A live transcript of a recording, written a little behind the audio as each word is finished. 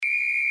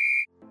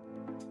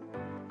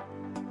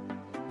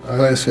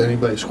I'll ask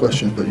anybody's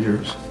question but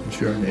yours, if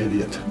you're an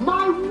idiot.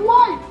 My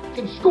wife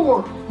can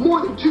score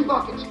more than 2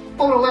 buckets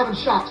on 11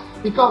 shots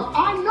because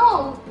I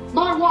know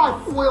my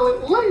wife will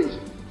at least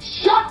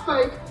shot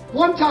fake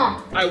 1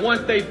 time. I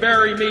want they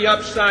bury me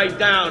upside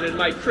down and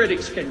my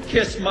critics can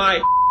kiss my...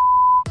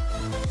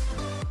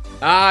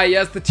 Ah,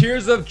 yes, the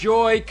tears of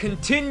joy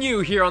continue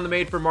here on the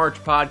Made for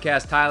March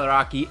podcast. Tyler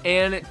Aki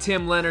and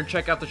Tim Leonard.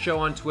 Check out the show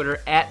on Twitter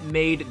at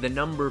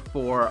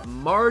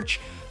 @made4march.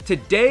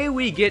 Today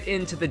we get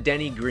into the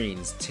Denny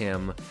Greens,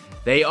 Tim.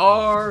 They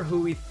are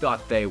who we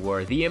thought they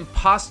were, the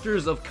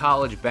imposters of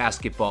college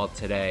basketball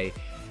today.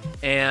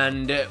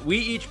 And we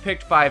each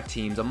picked 5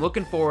 teams. I'm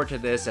looking forward to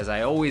this, as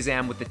I always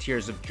am with the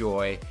tears of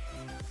joy.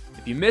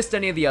 If you missed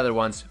any of the other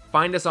ones,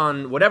 find us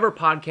on whatever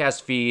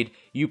podcast feed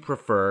you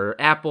prefer.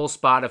 Apple,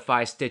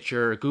 Spotify,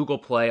 Stitcher, Google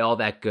Play, all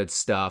that good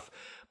stuff.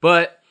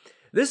 But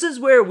this is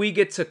where we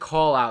get to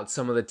call out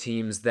some of the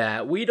teams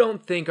that we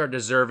don't think are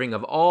deserving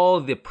of all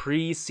the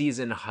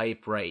preseason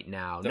hype right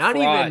now. Not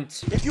even.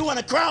 If you want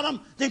to crown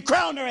them, then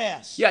crown their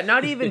ass. Yeah,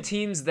 not even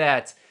teams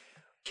that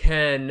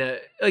can,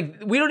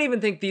 we don't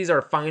even think these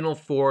are Final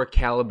Four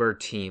caliber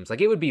teams.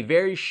 It would be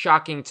very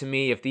shocking to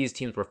me if these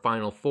teams were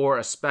Final Four,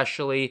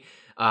 especially.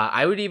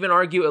 I would even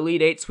argue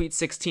Elite 8, Sweet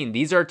 16.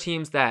 These are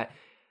teams that,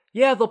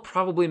 yeah, they'll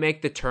probably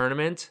make the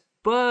tournament,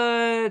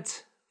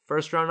 but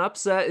first round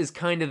upset is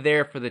kind of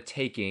there for the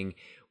taking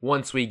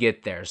once we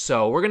get there.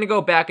 So we're going to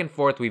go back and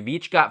forth. We've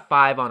each got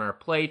 5 on our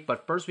plate,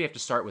 but first we have to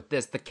start with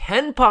this. The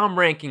KenPom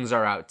rankings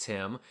are out,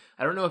 Tim.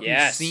 I don't know if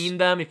you've seen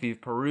them, if you've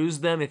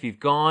perused them, if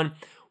you've gone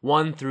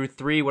 1 through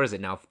 3. What is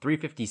it now?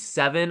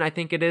 357, I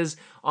think it is,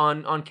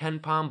 on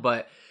KenPom,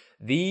 but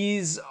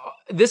this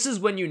is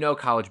when you know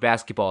college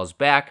basketball is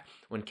back,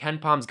 when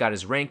KenPom's got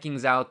his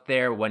rankings out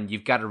there, when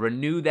you've got to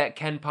renew that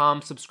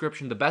KenPom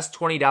subscription, the best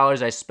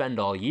 $20 I spend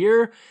all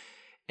year.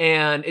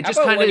 And it How just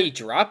about kind of when he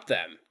dropped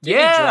them? Did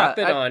he drop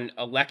it on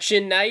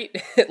election night?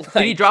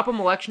 Did he drop them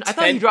election? I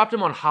thought he dropped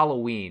them on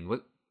Halloween.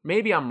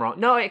 Maybe I'm wrong.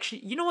 No,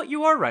 actually, you know what?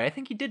 You are right. I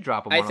think he did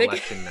drop them on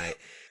election night.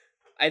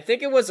 I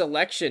think it was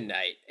election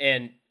night,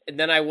 and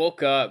then I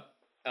woke up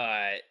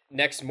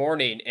next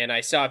morning and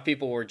I saw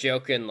people were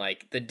joking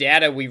the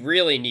data we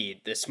really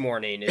need this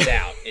morning is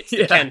out. It's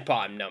the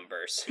KenPom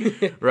numbers.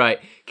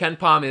 Right.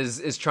 KenPom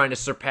is trying to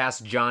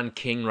surpass John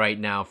King right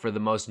now for the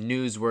most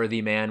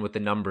newsworthy man with the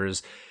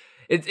numbers.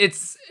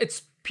 It's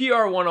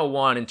PR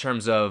 101 in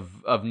terms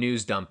of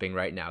news dumping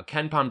right now.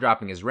 KenPom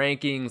dropping his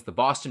rankings, the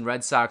Boston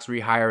Red Sox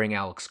rehiring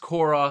Alex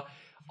Cora,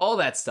 all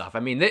that stuff.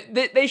 I mean,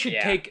 they should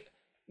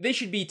They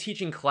should be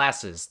teaching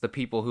classes, the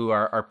people who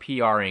are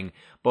PRing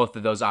both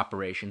of those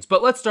operations.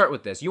 But let's start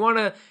with this. You want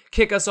to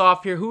kick us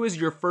off here? Who is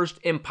your first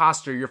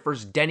imposter, your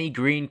first Denny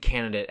Green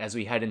candidate as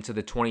we head into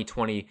the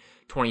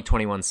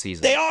 2020-2021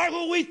 season? They are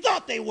who we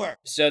thought they were.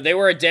 So they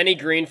were a Denny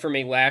Green for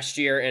me last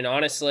year, and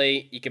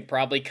honestly, you can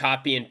probably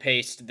copy and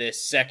paste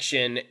this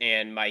section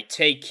and my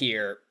take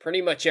here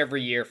pretty much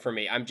every year for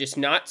me. I'm just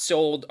not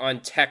sold on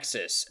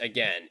Texas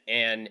again,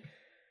 and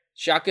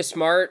Shaka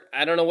Smart,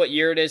 I don't know what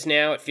year it is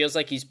now. It feels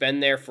like he's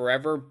been there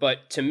forever,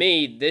 but to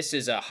me, this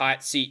is a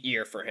hot seat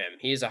year for him.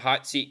 He is a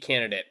hot seat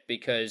candidate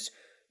because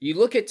you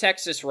look at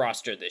Texas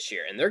roster this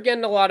year, and they're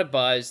getting a lot of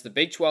buzz. The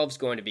Big 12 is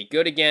going to be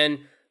good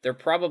again. They're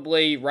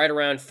probably right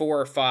around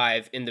 4 or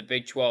 5 in the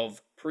Big 12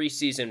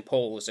 preseason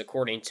polls,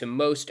 according to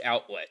most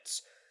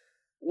outlets,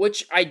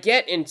 which I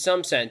get in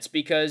some sense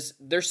because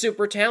they're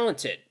super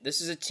talented. This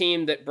is a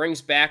team that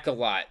brings back a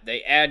lot.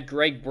 They add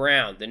Greg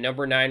Brown, the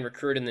number 9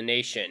 recruit in the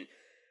nation.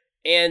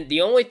 And the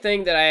only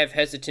thing that I have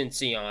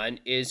hesitancy on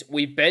is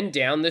we've been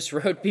down this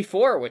road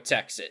before with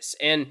Texas.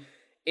 And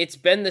it's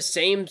been the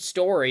same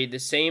story, the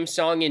same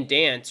song and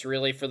dance,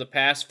 really, for the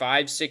past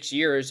 5-6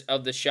 years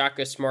of the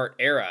Shaka Smart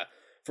era.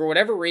 For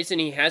whatever reason,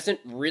 he hasn't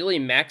really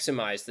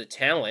maximized the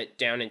talent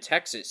down in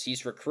Texas.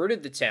 He's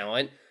recruited the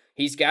talent.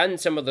 He's gotten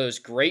some of those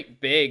great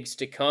bigs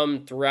to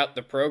come throughout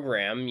the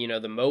program. You know,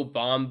 the Mo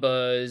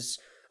Bambas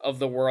of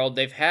the world.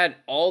 They've had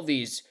all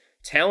these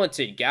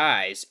talented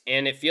guys,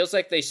 and it feels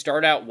like they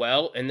start out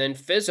well and then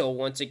fizzle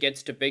once it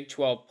gets to Big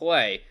 12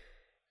 play.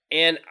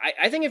 And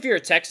I think if you're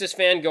a Texas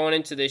fan going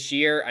into this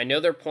year, I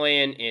know they're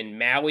playing in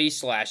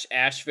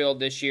Maui/Asheville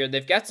this year.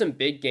 They've got some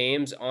big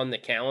games on the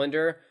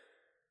calendar.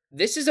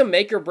 This is a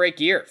make or break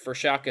year for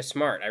Shaka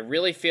Smart. I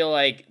really feel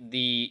like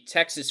the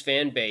Texas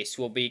fan base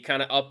will be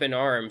kind of up in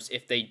arms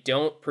if they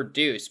don't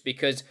produce,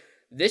 because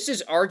this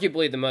is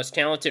arguably the most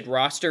talented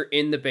roster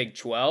in the Big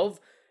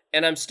 12,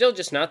 and I'm still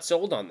just not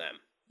sold on them.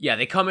 Yeah,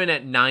 they come in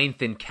at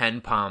 9th in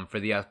KenPom for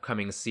the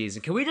upcoming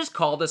season. Can we just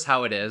call this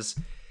how it is?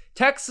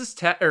 Texas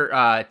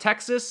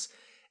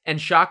and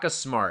Shaka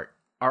Smart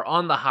are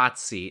on the hot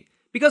seat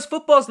because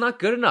football's not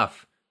good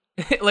enough.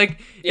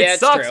 It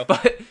sucks, true.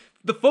 But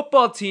the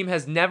football team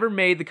has never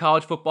made the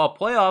college football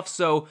playoffs,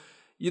 so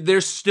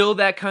there's still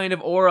that kind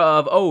of aura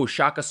of,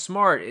 Shaka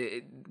Smart.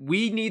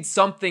 We need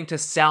something to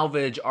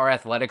salvage our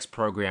athletics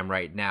program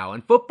right now.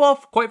 And football,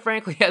 quite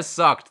frankly, has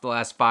sucked the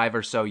last 5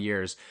 or so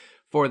years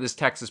for this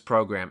Texas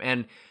program.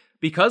 And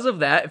because of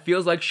that, it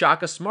feels like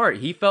Shaka Smart.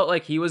 He felt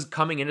like he was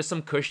coming into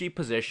some cushy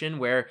position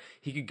where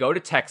he could go to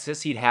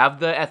Texas. He'd have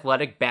the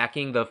athletic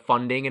backing, the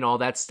funding, and all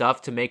that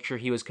stuff to make sure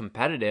he was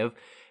competitive.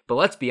 But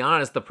let's be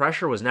honest, the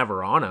pressure was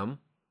never on him.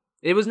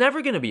 It was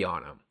never going to be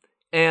on him.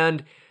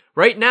 And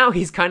right now,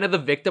 he's kind of the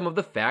victim of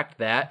the fact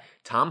that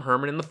Tom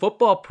Herman and the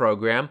football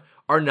program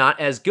are not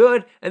as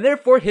good, and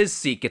therefore his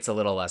seat gets a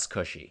little less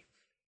cushy.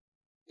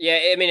 Yeah,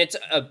 I mean, it's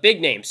a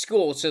big name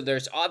school, so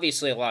there's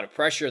obviously a lot of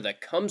pressure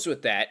that comes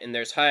with that, and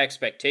there's high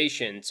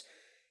expectations.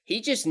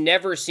 He just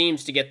never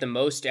seems to get the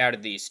most out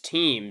of these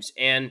teams,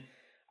 and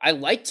I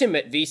liked him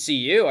at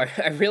VCU.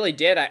 I really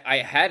did. I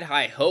had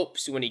high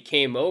hopes when he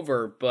came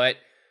over, but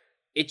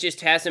it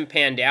just hasn't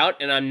panned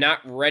out, and I'm not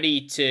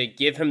ready to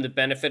give him the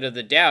benefit of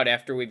the doubt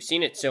after we've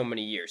seen it so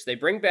many years. They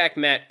bring back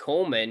Matt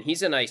Coleman.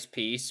 He's a nice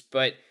piece,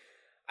 but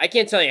I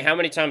can't tell you how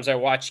many times I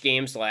watched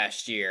games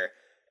last year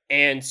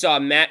and saw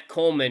Matt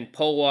Coleman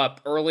pull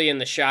up early in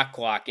the shot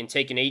clock and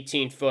take an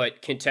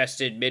 18-foot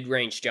contested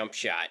mid-range jump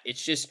shot.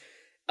 It's just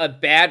a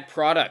bad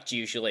product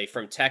usually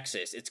from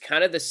Texas. It's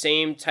kind of the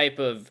same type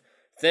of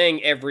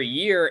thing every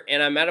year,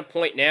 and I'm at a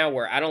point now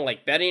where I don't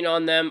like betting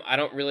on them. I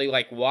don't really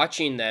like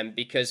watching them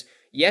because,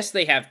 yes,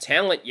 they have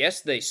talent.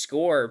 Yes, they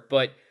score,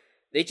 but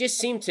they just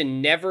seem to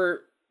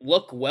never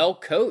look well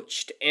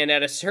coached. And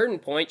at a certain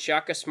point,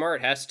 Shaka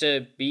Smart has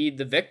to be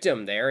the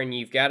victim there, and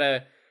you've got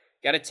to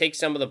take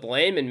some of the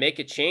blame and make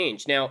a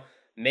change. Now,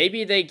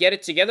 maybe they get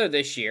it together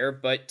this year,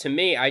 but to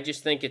me, I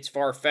just think it's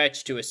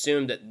far-fetched to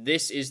assume that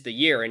this is the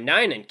year. And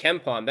 9 in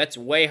KenPom, that's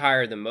way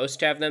higher than most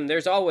have them.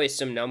 There's always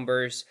some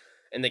numbers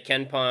in the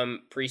KenPom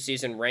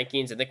preseason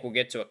rankings. I think we'll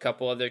get to a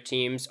couple other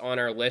teams on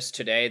our list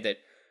today that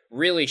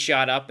really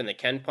shot up in the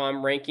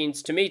KenPom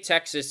rankings. To me,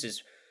 Texas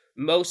is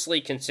mostly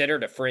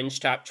considered a fringe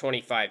top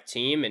 25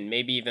 team and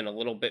maybe even a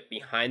little bit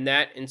behind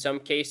that in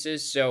some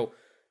cases. So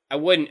I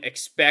wouldn't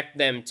expect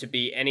them to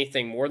be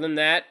anything more than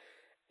that.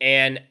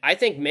 And I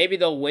think maybe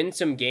they'll win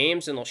some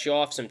games and they'll show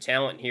off some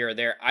talent here or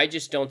there. I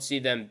just don't see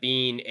them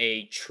being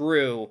a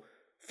true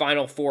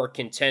Final Four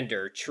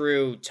contender,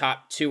 true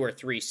top 2 or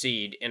 3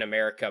 seed in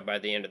America by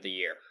the end of the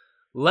year.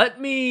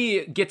 Let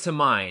me get to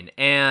mine,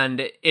 and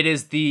it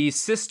is the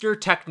sister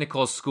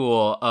technical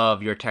school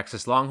of your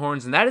Texas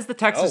Longhorns, and that is the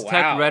Texas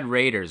Tech Red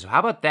Raiders. How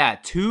about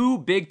that? 2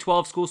 Big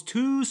 12 schools,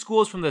 2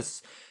 schools from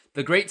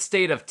the great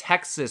state of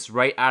Texas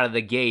right out of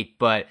the gate,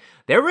 but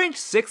they're ranked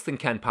 6th in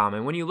KenPom,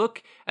 and when you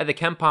look at the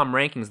KenPom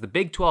rankings, the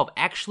Big 12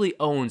 actually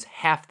owns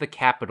half the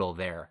capital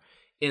there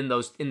in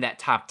that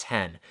top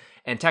 10,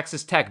 and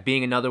Texas Tech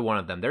being another one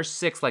of them. They're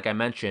 6th, like I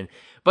mentioned,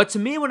 but to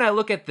me, when I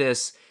look at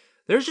this,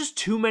 there's just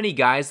too many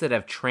guys that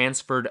have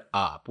transferred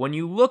up. When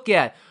you look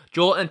at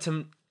Joel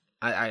and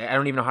I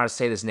don't even know how to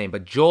say this name,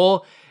 but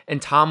Joel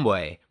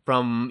Ntombwe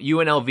from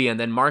UNLV, and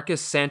then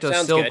Marcus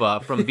Santos Silva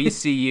from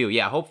VCU.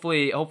 Yeah,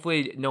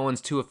 hopefully no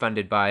one's too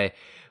offended by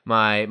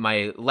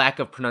my lack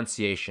of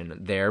pronunciation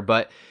there,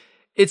 but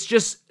it's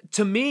just,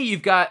 to me,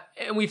 you've got,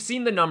 and we've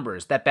seen the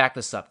numbers that back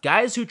this up,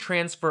 guys who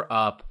transfer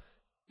up,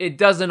 it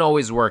doesn't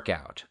always work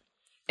out.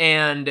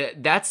 And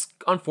that's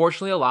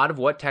unfortunately a lot of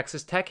what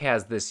Texas Tech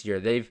has this year.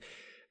 They've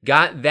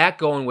got that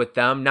going with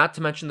them, not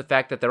to mention the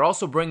fact that they're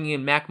also bringing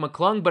in Mac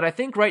McClung, but I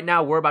think right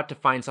now we're about to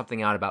find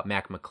something out about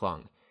Mac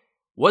McClung.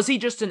 Was he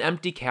just an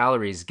empty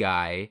calories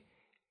guy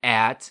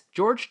at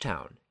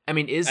Georgetown? I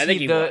mean, is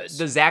he the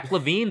Zach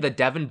LaVine, the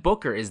Devin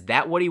Booker? Is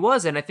that what he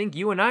was? And I think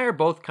you and I are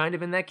both kind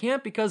of in that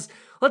camp because,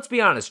 let's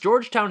be honest,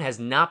 Georgetown has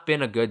not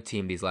been a good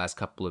team these last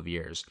couple of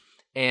years.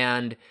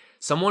 And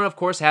someone, of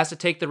course, has to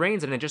take the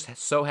reins, and it just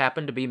so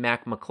happened to be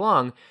Mac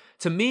McClung.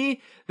 To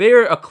me,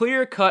 they're a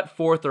clear-cut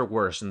 4th or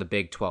worse in the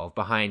Big 12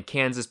 behind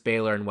Kansas,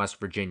 Baylor, and West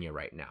Virginia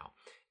right now.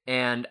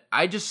 And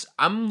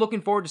I'm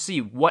looking forward to see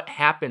what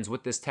happens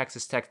with this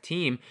Texas Tech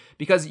team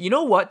because you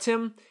know what,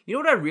 Tim? You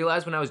know what I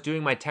realized when I was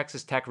doing my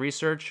Texas Tech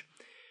research?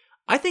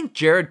 I think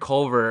Jared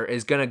Culver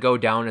is going to go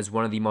down as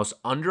one of the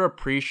most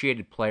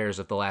underappreciated players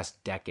of the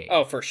last decade.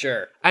 Oh, for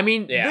sure. I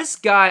mean, This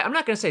guy, I'm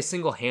not going to say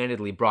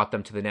single-handedly brought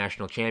them to the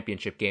national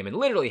championship game and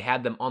literally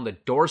had them on the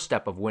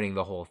doorstep of winning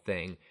the whole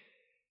thing.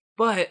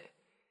 But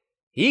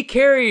he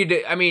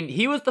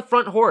was the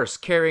front horse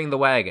carrying the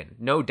wagon,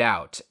 no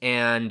doubt.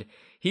 And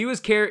he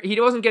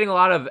wasn't getting a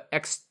lot of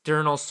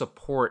external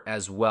support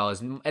as well,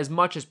 as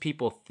much as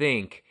people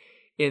think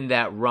in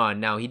that run.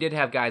 Now, he did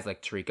have guys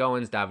like Tariq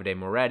Owens, Davide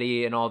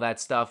Moretti, and all that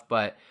stuff,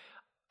 but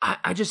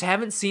I just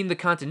haven't seen the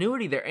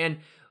continuity there. And,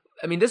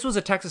 I mean, this was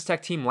a Texas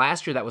Tech team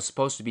last year that was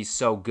supposed to be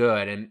so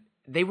good, and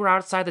they were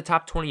outside the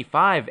top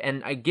 25,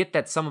 and I get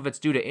that some of it's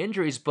due to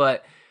injuries,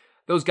 but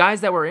those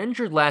guys that were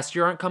injured last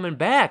year aren't coming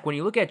back. When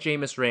you look at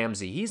Jameis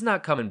Ramsey, he's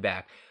not coming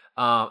back.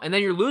 And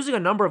then you're losing a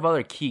number of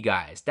other key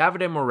guys.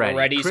 Davide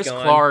Moretti, Chris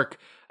Clark.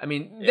 I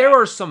mean, there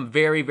are some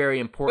very, very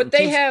important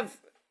teams.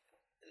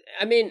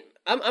 I'm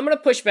going to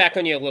push back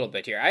on you a little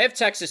bit here. I have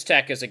Texas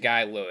Tech as a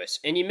guy, Lewis,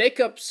 and you make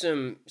up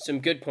some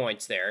good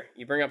points there.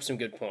 You bring up some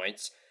good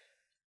points.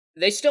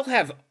 They still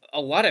have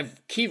a lot of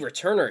key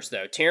returners,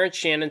 though. Terrence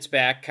Shannon's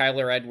back.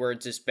 Kyler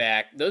Edwards is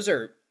back. Those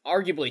are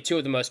arguably 2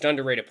 of the most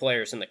underrated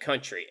players in the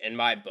country, in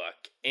my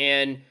book.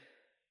 And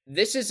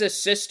this is a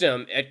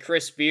system at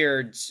Chris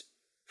Beard's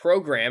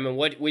program, and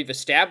what we've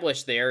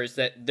established there is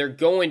that they're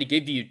going to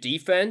give you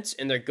defense,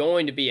 and they're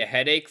going to be a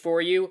headache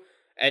for you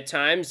at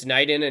times,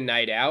 night in and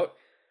night out.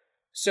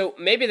 So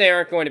maybe they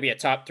aren't going to be a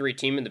top 3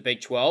 team in the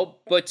Big 12,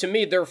 but to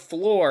me, their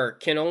floor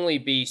can only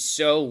be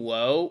so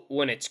low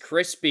when it's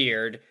Chris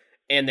Beard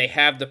and they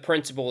have the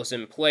principles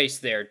in place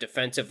there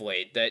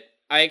defensively that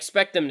I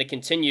expect them to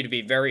continue to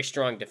be very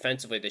strong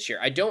defensively this year.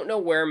 I don't know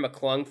where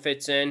McClung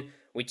fits in.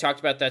 We talked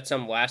about that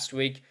some last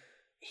week.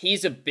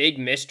 He's a big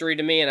mystery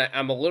to me, and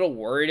I'm a little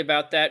worried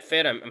about that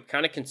fit. I'm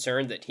kind of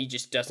concerned that he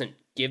just doesn't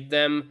give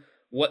them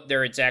what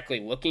they're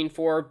exactly looking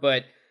for,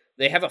 but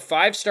they have a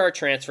 5-star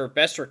transfer,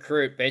 best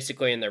recruit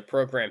basically in their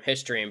program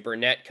history, and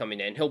Burnett coming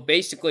in. He'll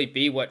basically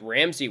be what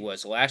Ramsey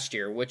was last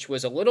year, which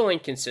was a little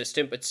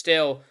inconsistent, but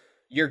still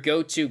your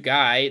go-to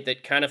guy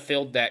that kind of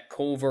filled that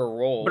Culver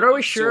role. But are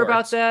we sure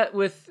about that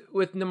with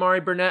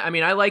Nimari Burnett? I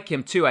mean, I like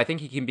him too. I think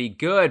he can be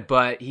good,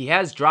 but he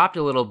has dropped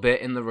a little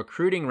bit in the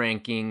recruiting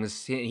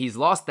rankings. He's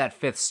lost that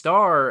 5th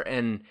star,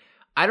 and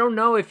I don't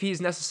know if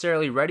he's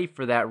necessarily ready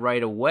for that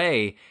right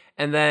away.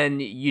 And then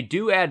you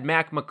do add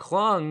Mac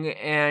McClung,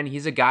 and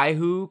he's a guy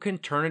who can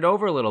turn it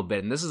over a little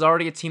bit. And this is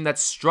already a team that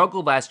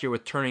struggled last year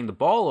with turning the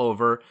ball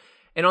over.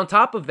 And on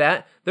top of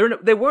that,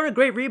 they weren't a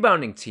great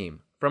rebounding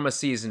team from a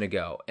season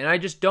ago. And I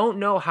just don't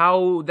know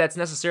how that's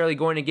necessarily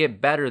going to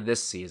get better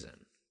this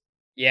season.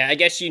 Yeah, I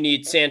guess you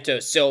need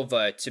Santos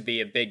Silva to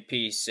be a big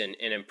piece and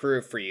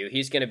improve for you.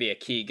 He's going to be a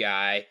key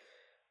guy.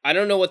 I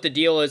don't know what the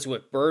deal is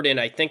with Burden.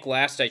 I think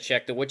last I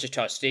checked, the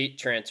Wichita State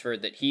transfer,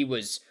 that he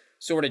was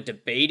sort of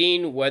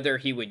debating whether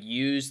he would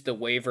use the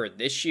waiver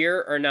this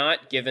year or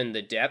not, given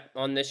the depth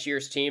on this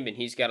year's team, and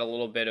he's got a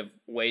little bit of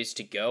ways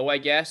to go, I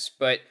guess.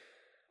 But,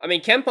 I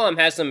mean, KenPom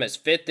has them as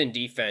 5th in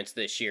defense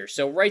this year,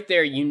 so right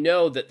there you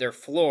know that their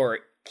floor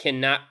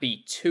cannot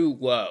be too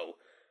low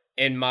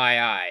in my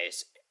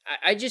eyes.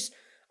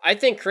 I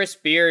think Chris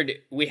Beard,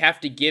 we have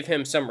to give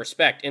him some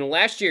respect. And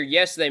last year,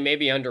 yes, they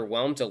maybe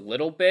underwhelmed a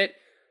little bit,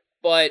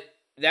 but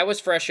that was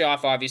fresh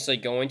off, obviously,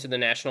 going to the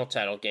national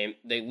title game.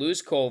 They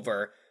lose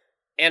Culver.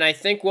 And I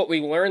think what we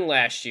learned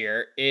last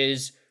year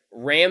is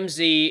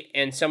Ramsey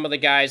and some of the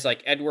guys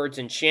like Edwards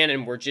and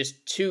Shannon were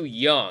just too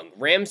young.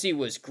 Ramsey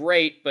was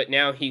great, but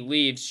now he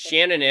leaves.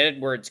 Shannon and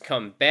Edwards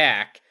come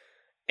back.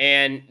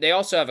 And they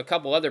also have a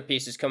couple other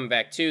pieces coming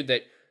back too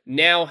that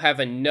now have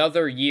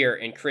another year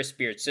in Chris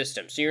Beard's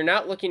system. So you're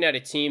not looking at a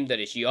team that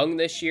is young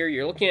this year.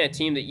 You're looking at a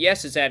team that,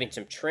 yes, is adding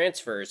some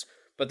transfers,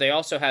 but they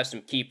also have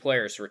some key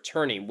players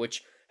returning,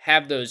 which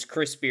have those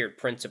Chris Beard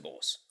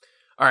principles.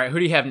 All right, who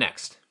do you have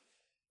next?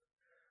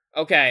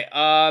 Okay,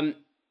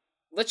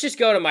 let's just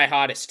go to my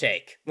hottest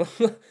take.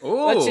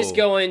 Let's just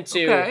go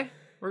into okay.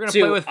 We're going to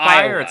play with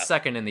fire Iowa. at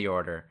second in the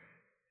order.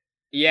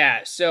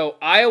 Yeah, so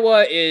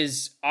Iowa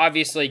is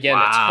obviously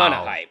getting a ton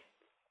of hype.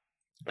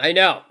 I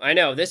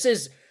know. This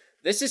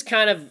is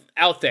kind of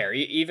out there,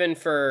 even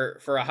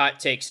for a hot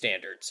take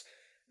standards.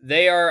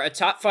 They are a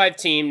top 5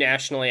 team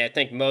nationally. I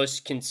think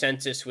most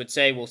consensus would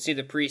say we'll see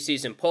the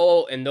preseason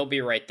poll, and they'll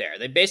be right there.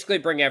 They basically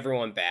bring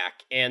everyone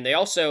back, and they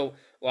also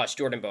lost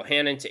Jordan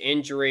Bohannon to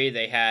injury.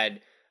 They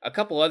had a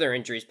couple other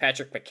injuries.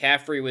 Patrick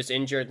McCaffrey was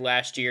injured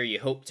last year. You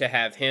hope to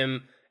have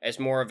him as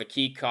more of a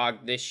key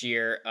cog this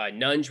year.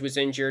 Nunge was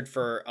injured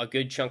for a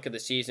good chunk of the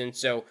season.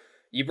 So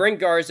you bring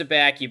Garza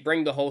back, you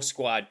bring the whole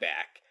squad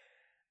back.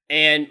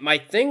 And my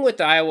thing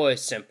with Iowa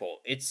is simple.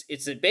 It's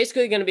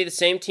basically going to be the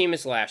same team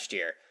as last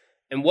year.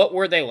 And what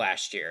were they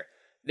last year?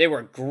 They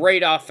were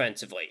great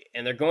offensively,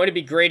 and they're going to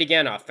be great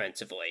again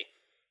offensively.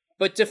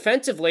 But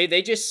defensively,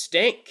 they just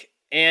stink.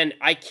 And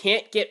I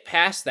can't get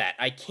past that.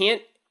 I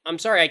can't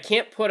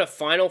put a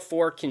Final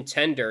Four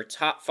contender,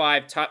 top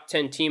 5, top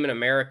 10 team in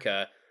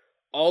America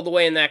all the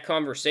way in that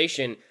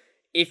conversation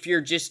if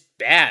you're just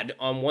bad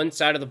on one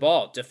side of the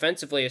ball,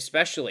 defensively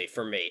especially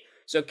for me.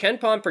 So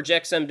KenPom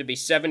projects them to be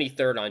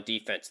 73rd on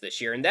defense this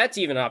year, and that's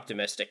even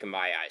optimistic in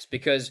my eyes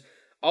because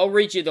I'll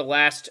read you the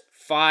last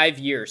 5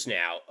 years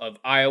now of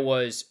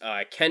Iowa's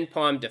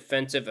KenPom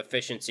defensive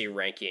efficiency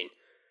ranking.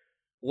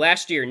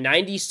 Last year,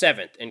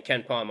 97th in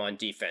KenPom on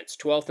defense,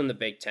 12th in the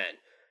Big Ten.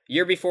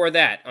 Year before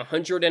that,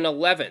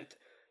 111th.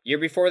 Year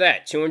before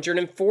that,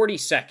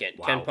 242nd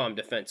KenPom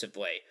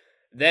defensively.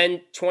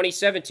 Then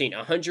 2017,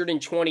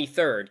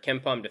 123rd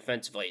KenPom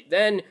defensively.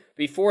 Then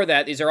before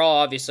that, these are all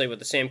obviously with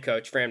the same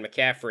coach, Fran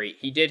McCaffrey.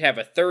 He did have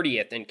a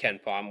 30th in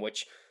KenPom,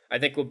 which I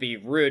think would be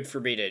rude for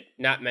me to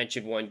not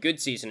mention one good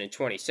season in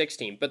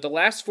 2016. But the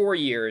last 4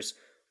 years,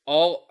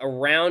 all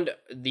around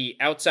the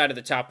outside of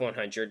the top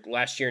 100,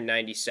 last year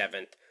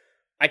 97th.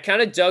 I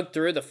kind of dug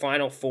through the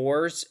Final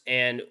Fours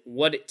and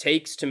what it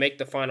takes to make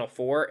the Final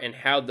Four and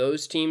how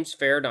those teams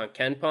fared on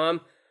KenPom.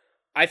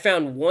 I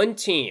found one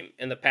team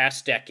in the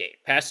past decade,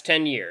 past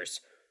 10 years,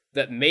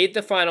 that made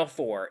the Final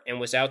Four and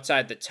was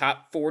outside the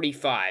top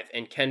 45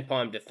 in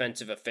KenPom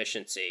defensive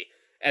efficiency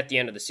at the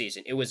end of the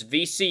season. It was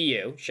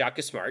VCU,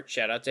 Shaka Smart,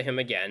 shout out to him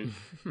again,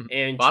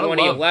 in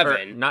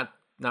 2011.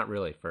 Not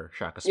really for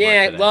Shaka Smart.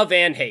 Yeah, today. love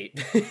and hate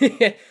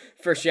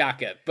for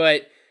Shaka.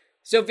 But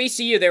So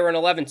VCU, they were an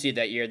 11 seed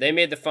that year. They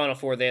made the Final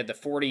Four. They had the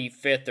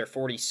 45th or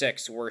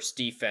 46th worst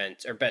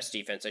defense, or best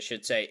defense, I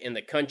should say, in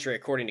the country,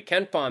 according to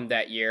KenPom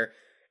that year.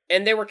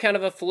 And they were kind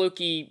of a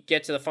fluky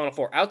get to the Final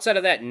Four. Outside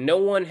of that, no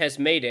one has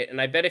made it.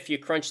 And I bet if you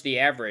crunch the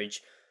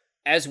average,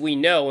 as we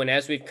know and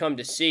as we've come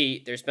to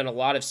see, there's been a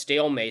lot of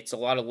stalemates, a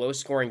lot of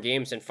low-scoring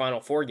games and Final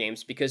Four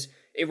games because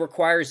it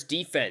requires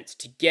defense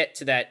to get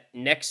to that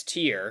next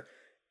tier.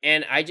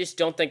 And I just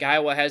don't think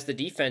Iowa has the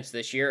defense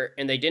this year,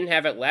 and they didn't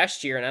have it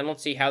last year, and I don't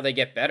see how they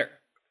get better.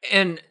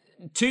 And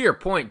to your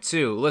point,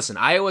 too, listen,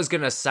 Iowa's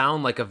going to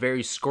sound like a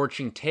very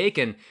scorching take,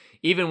 and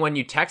even when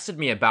you texted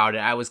me about it,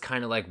 I was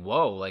kind of like,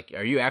 whoa, like,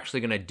 are you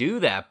actually going to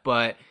do that?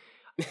 But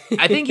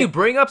I think you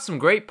bring up some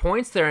great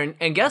points there,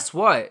 and guess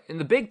what? In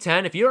the Big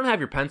Ten, if you don't have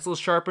your pencils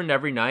sharpened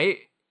every night,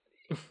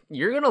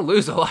 you're going to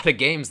lose a lot of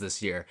games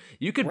this year.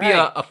 You could be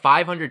a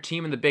 500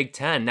 team in the Big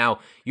Ten. Now,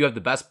 you have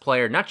the best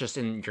player, not just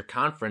in your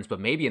conference, but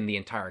maybe in the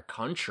entire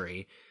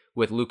country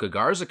with Luka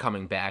Garza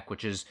coming back,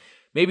 which is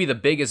maybe the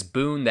biggest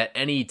boon that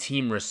any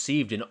team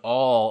received in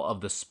all of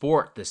the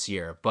sport this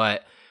year.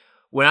 But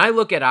when I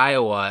look at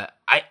Iowa,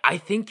 I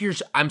think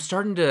I'm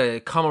starting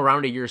to come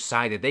around to your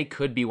side that they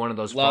could be one of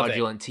those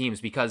fraudulent teams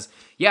because,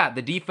 yeah,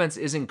 the defense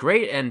isn't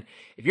great. And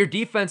if your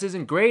defense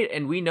isn't great,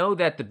 and we know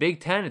that the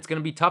Big Ten, it's going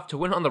to be tough to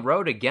win on the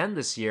road again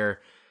this year.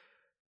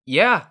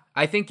 Yeah,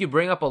 I think you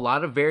bring up a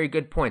lot of very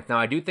good points. Now,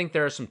 I do think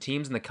there are some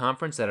teams in the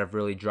conference that have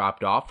really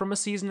dropped off from a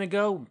season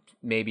ago,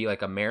 maybe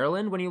like a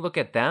Maryland when you look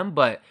at them,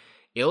 but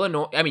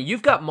Illinois, I mean,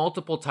 you've got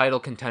multiple title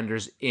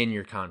contenders in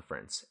your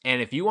conference.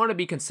 And if you want to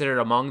be considered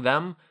among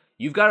them,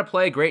 you've got to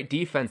play a great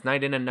defense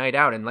night in and night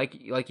out. And like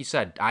you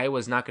said,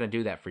 Iowa's not going to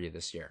do that for you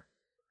this year.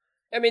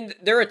 I mean,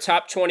 they're a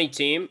top 20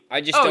 team.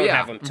 I just don't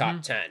have them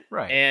top 10.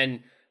 Right.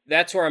 And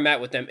that's where I'm at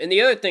with them. And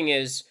the other thing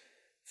is,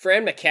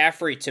 Fran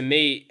McCaffrey, to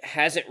me,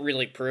 hasn't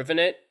really proven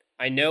it.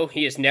 I know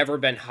he has never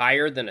been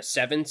higher than a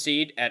 7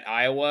 seed at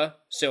Iowa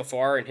so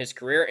far in his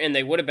career, and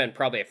they would have been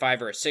probably a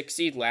 5 or a 6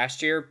 seed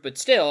last year. But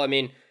still, I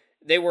mean,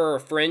 they were a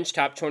fringe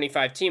top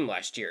 25 team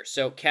last year.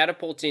 So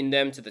catapulting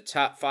them to the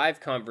top 5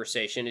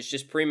 conversation is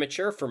just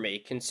premature for me,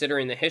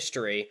 considering the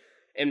history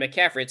in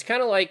McCaffrey. It's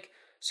kind of like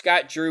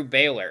Scott Drew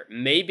Baylor.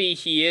 Maybe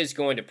he is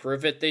going to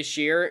prove it this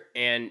year,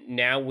 and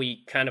now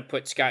we kind of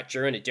put Scott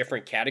Drew in a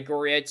different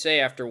category, I'd say,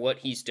 after what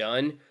he's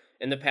done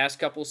in the past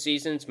couple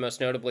seasons,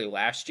 most notably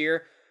last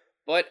year.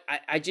 But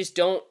I just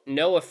don't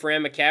know if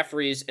Fran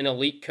McCaffrey is an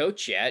elite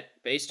coach yet,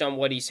 based on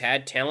what he's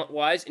had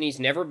talent-wise, and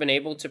he's never been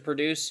able to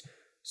produce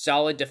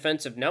solid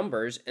defensive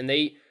numbers, and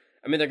they're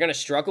going to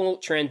struggle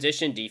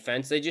transition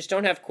defense. They just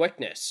don't have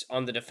quickness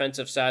on the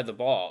defensive side of the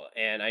ball,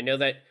 and I know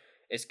that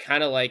it's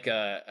kind of like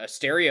a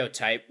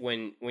stereotype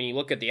when you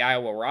look at the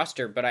Iowa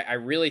roster, but I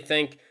really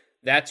think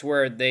that's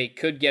where they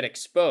could get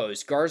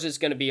exposed. Garza's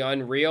going to be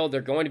unreal. They're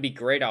going to be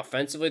great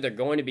offensively. They're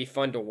going to be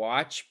fun to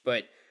watch,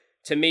 but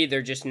to me,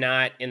 they're just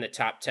not in the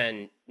top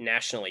 10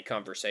 nationally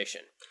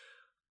conversation.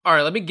 All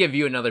right, let me give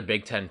you another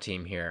Big Ten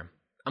team here.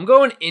 I'm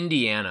going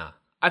Indiana.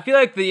 I feel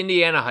like the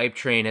Indiana hype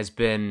train has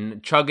been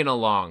chugging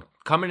along.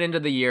 Coming into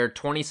the year,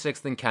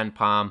 26th in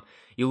KenPom.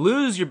 You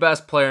lose your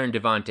best player in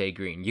Devontae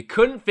Green. You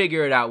couldn't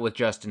figure it out with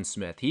Justin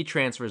Smith. He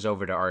transfers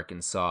over to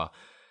Arkansas.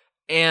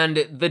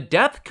 And the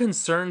depth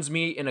concerns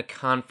me in a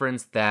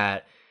conference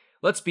that,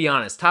 let's be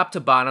honest, top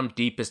to bottom,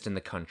 deepest in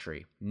the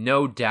country.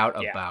 No doubt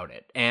about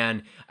it.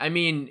 And, I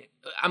mean,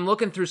 I'm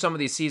looking through some of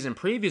these season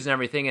previews and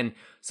everything, and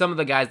some of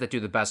the guys that do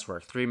the best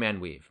work,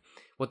 3-man weave.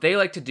 What they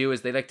like to do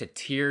is they like to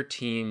tier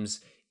teams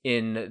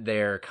in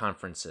their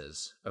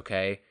conferences,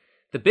 okay?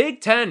 The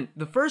Big Ten,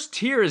 the first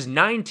tier is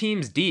 9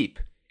 teams deep,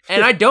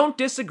 and I don't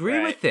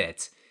disagree with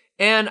it.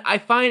 And I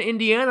find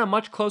Indiana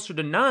much closer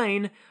to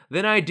 9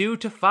 than I do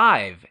to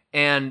 5.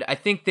 And I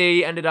think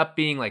they ended up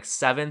being like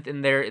 7th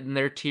in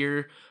their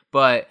tier,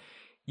 but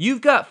you've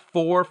got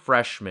 4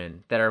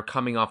 freshmen that are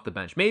coming off the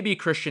bench. Maybe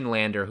Christian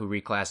Lander, who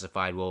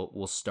reclassified,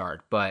 will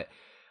start, but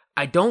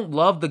I don't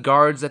love the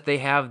guards that they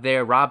have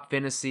there. Rob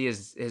Finney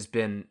has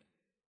been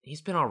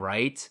all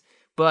right.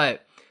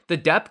 But the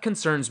depth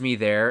concerns me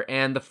there,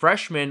 and the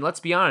freshmen, let's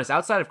be honest,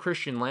 outside of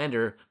Christian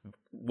Lander,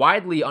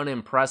 widely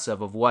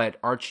unimpressive of what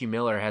Archie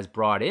Miller has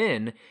brought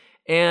in.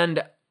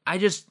 And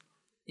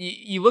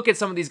you look at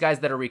some of these guys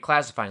that are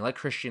reclassifying, like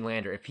Christian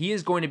Lander, if he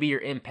is going to be your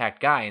impact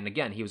guy, and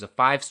again, he was a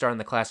 5-star in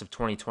the class of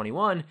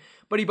 2021,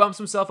 but he bumps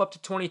himself up to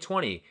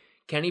 2020.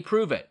 Can he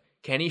prove it?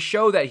 Can he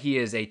show that he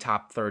is a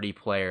top 30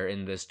 player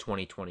in this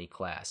 2020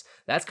 class?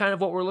 That's kind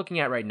of what we're looking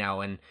at right now,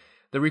 and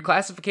the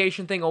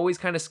reclassification thing always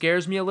kind of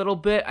scares me a little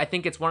bit. I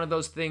think it's one of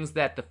those things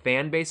that the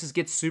fan bases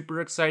get super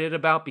excited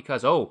about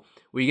because,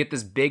 we get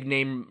this big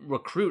name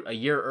recruit a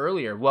year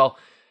earlier. Well,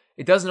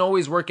 it doesn't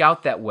always work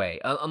out that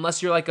way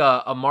unless you're like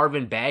a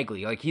Marvin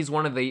Bagley. Like he's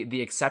one of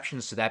the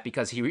exceptions to that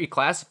because he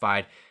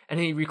reclassified and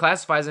he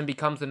reclassifies and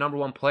becomes the number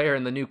 1 player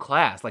in the new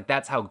class. Like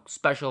that's how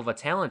special of a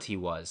talent he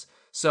was.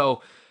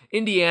 So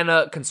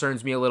Indiana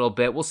concerns me a little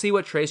bit. We'll see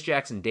what Trace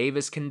Jackson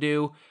Davis can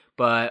do.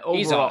 But overall,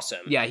 he's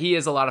awesome. Yeah, he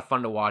is a lot of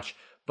fun to watch.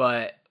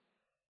 But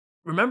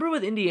remember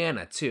with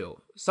Indiana,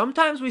 too,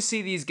 sometimes we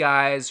see these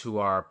guys who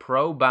are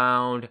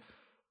pro-bound,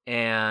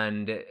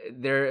 and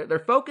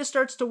their focus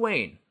starts to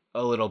wane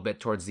a little bit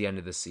towards the end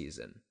of the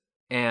season.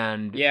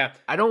 And yeah,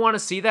 I don't want to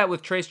see that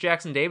with Trayce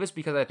Jackson-Davis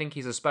because I think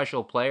he's a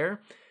special player,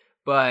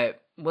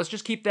 but let's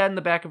just keep that in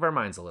the back of our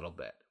minds a little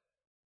bit.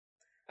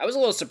 I was a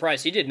little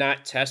surprised he did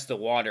not test the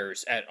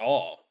waters at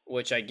all,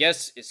 which I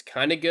guess is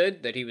kind of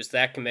good that he was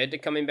that committed to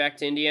coming back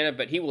to Indiana,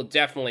 but he will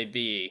definitely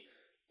be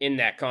in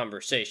that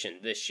conversation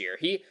this year.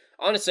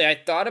 Honestly, I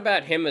thought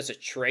about him as a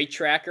trade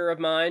tracker of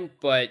mine,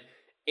 but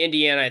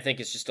Indiana, I think,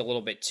 is just a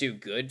little bit too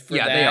good for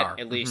that. They are.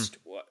 At least,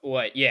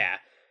 yeah.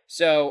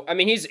 So, I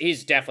mean,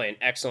 he's definitely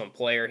an excellent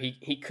player.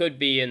 He could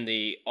be in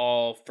the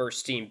all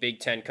first team Big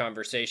Ten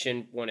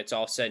conversation when it's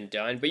all said and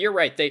done. But you're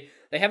right. They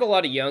have a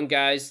lot of young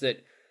guys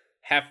that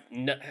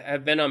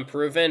have been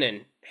unproven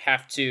and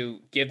have to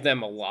give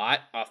them a lot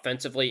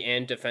offensively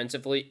and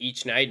defensively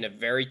each night in a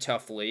very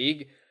tough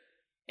league.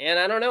 And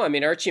I don't know. I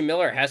mean, Archie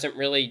Miller hasn't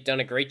really done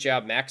a great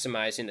job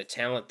maximizing the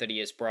talent that he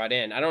has brought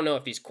in. I don't know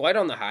if he's quite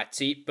on the hot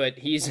seat, but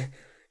he's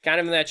kind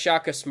of in that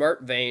Shaka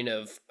Smart vein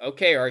of,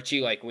 okay,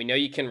 Archie, like, we know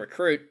you can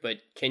recruit, but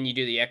can you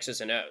do the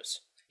X's and O's?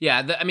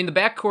 Yeah, the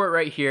backcourt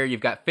right here,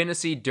 you've got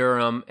Finney,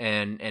 Durham,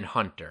 and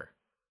Hunter.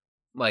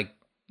 Like,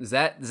 does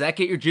that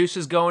get your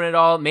juices going at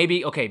all?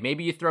 Maybe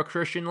you throw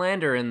Christian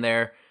Lander in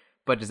there,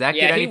 but does that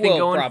get anything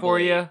going for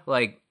you?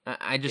 Like,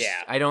 I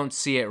don't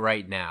see it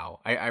right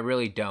now. I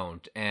really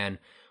don't. And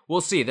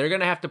we'll see. They're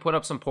going to have to put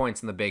up some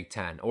points in the Big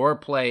Ten or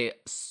play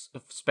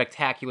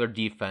spectacular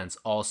defense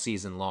all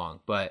season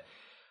long. But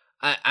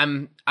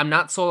I'm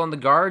not sold on the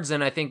guards,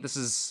 and I think this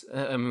is,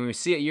 we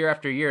see it year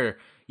after year.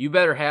 You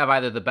better have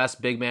either the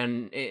best big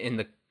man in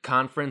the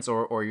conference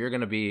or you're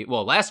going to be,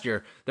 well, last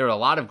year there were a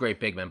lot of great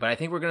big men, but I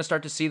think we're going to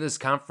start to see this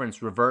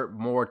conference revert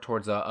more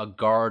towards a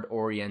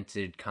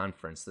guard-oriented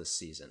conference this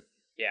season.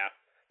 Yeah.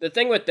 The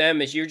thing with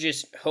them is you're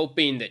just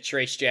hoping that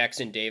Trayce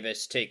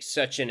Jackson-Davis takes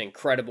such an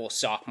incredible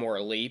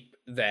sophomore leap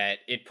that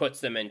it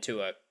puts them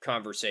into a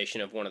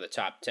conversation of one of the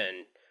top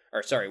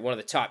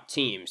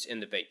teams in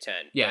the Big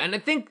Ten. Yeah, but and I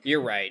think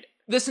you're right.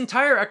 This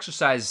entire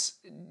exercise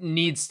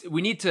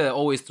we need to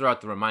always throw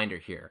out the reminder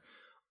here.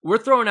 We're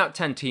throwing out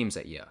 10 teams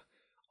at you.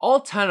 All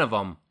 10 of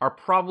them are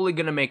probably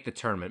going to make the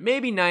tournament,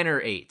 maybe 9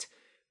 or 8.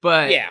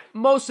 But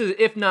most of,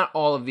 if not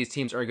all of these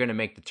teams are going to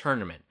make the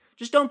tournament.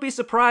 Just don't be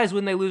surprised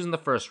when they lose in the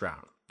first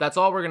round. That's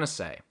all we're going to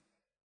say.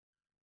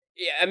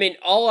 Yeah, I mean,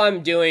 all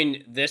I'm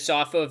doing this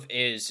off of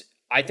is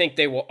I think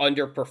they will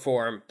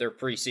underperform their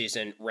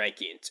preseason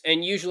rankings.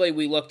 And usually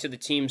we look to the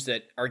teams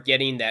that are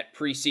getting that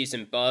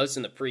preseason buzz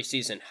and the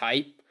preseason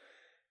hype.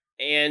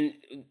 And,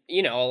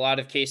 a lot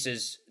of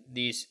cases,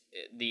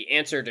 the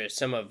answer to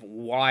some of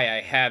why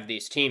I have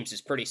these teams is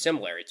pretty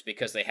similar. It's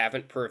because they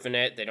haven't proven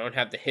it. They don't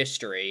have the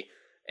history.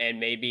 And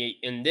maybe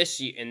in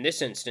this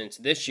instance,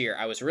 this year,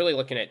 I was really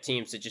looking at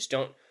teams that just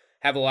don't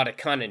have a lot of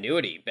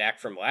continuity back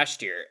from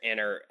last year and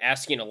are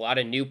asking a lot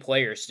of new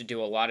players to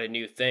do a lot of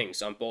new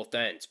things on both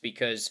ends.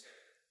 Because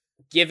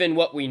given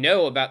what we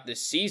know about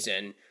this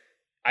season,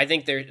 I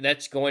think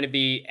that's going to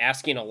be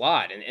asking a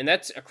lot. And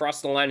that's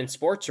across the line in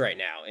sports right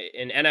now.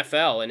 In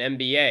NFL and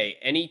NBA,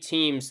 any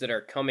teams that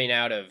are coming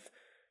out of,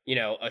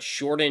 a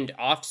shortened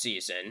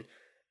offseason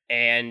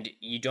and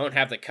you don't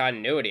have the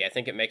continuity, I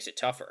think it makes it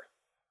tougher.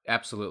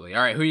 Absolutely.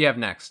 All right, who do you have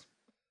next?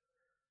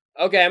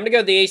 Okay, I'm going to go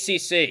to the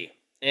ACC.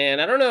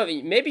 And I don't know,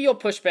 maybe you'll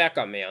push back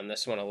on me on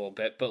this one a little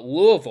bit, but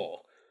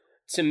Louisville,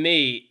 to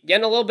me,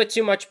 getting a little bit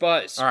too much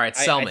buzz. All right,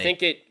 sell me. I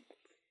think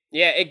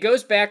it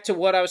goes back to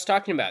what I was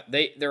talking about.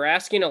 They're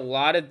asking a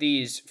lot of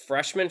these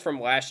freshmen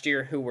from last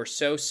year who were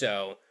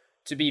so-so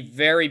to be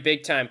very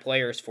big-time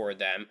players for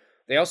them.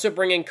 They also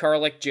bring in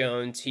Carlick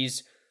Jones.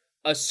 He's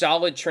a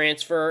solid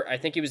transfer. I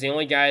think he was the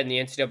only guy in the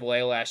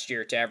NCAA last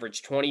year to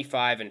average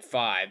 25 and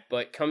 5,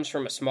 but comes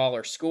from a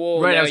smaller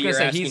school. Right, now I was going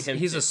to say,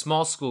 he's a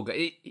small school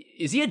guy.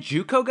 Is he a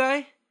JUCO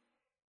guy?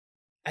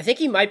 I think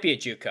he might be a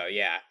JUCO,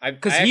 yeah.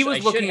 Because he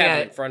was looking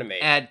at in front of me.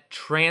 At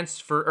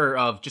transfer, or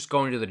of just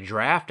going to the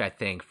draft, I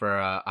think, for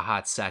a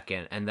hot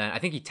second. And then I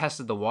think he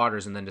tested the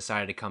waters and then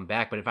decided to come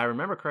back. But if I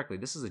remember correctly,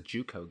 this is a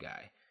JUCO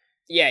guy.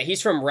 Yeah,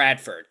 he's from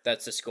Radford.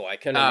 That's the school. I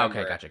couldn't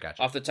remember gotcha.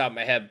 off the top of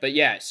my head. But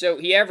yeah, so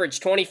he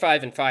averaged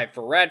 25 and 5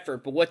 for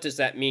Radford. But what does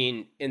that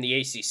mean in the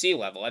ACC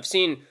level? I've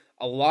seen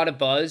a lot of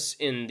buzz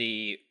in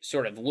the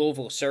sort of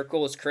Louisville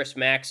circles. Chris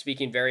Mack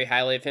speaking very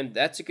highly of him.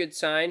 That's a good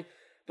sign.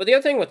 But the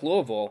other thing with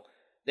Louisville,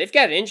 they've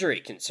got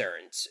injury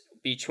concerns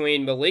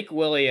between Malik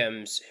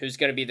Williams, who's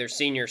going to be their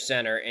senior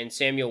center, and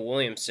Samuel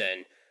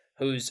Williamson,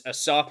 who's a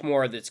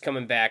sophomore that's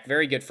coming back.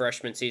 Very good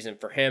freshman season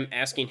for him,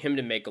 asking him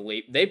to make a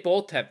leap. They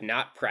both have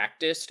not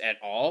practiced at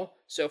all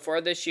so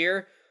far this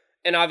year.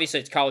 And obviously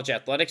it's college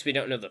athletics. We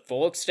don't know the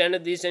full extent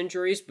of these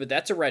injuries, but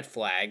that's a red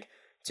flag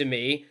to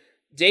me.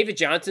 David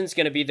Johnson's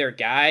going to be their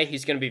guy.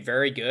 He's going to be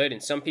very good,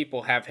 and some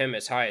people have him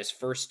as high as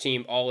first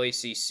team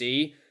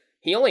All-ACC.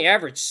 He only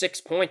averaged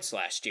 6 points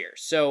last year.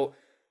 So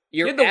he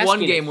had the one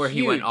game where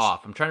he went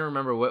off. I'm trying to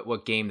remember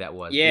what game that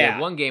was. Yeah. He had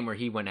one game where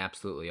he went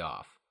absolutely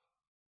off.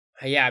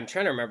 Yeah, I'm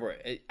trying to remember.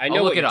 I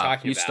know what you're talking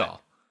about. You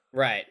stall.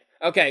 Right.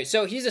 Okay,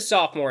 so he's a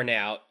sophomore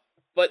now.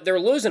 But they're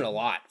losing a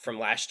lot from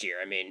last year.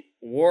 I mean,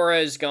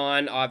 Wara's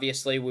gone.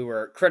 Obviously, we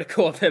were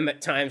critical of him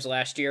at times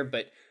last year,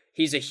 but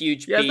he's a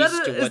huge piece to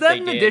what they did. Is that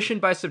an addition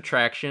by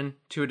subtraction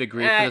to a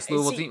degree for this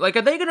Louisville team? Like,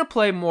 are they going to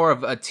play more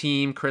of a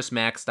team Chris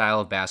Mack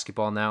style of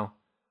basketball now?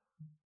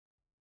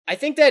 I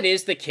think that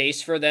is the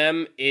case for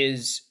them.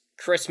 Is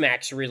Chris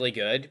Mack's really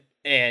good,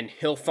 and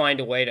he'll find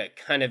a way to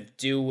kind of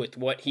do with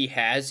what he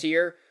has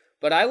here.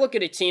 But I look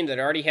at a team that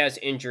already has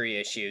injury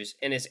issues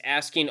and is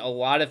asking a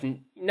lot of,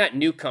 not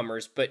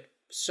newcomers, but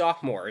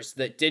sophomores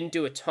that didn't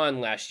do a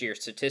ton last year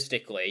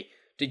statistically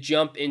to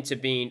jump into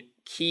being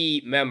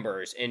key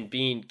members and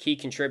being key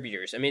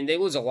contributors. I mean, they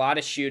lose a lot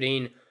of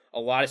shooting, a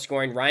lot of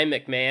scoring. Ryan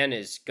McMahon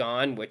is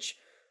gone, which...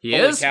 He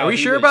is? Are we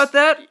sure about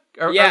that?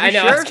 Are I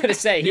know. Sure? I was going to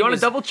say. Do you want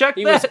to double check that?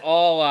 He was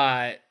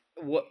all...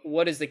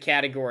 What is the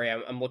category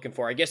I'm looking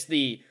for? I guess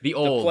the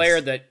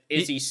player that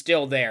he's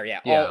still there. Yeah,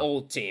 all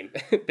old team,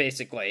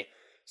 basically.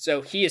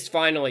 So he is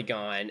finally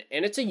gone,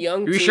 and it's a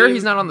young team. Are you sure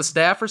he's not on the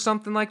staff or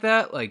something like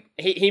that? Like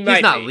he might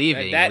he's not be.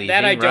 leaving, that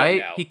I don't right?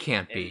 know. He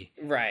can't be.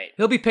 Right.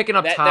 He'll be picking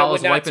up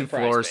towels, wiping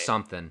floors, me.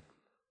 something.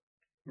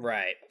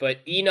 Right. But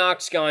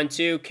Enoch's gone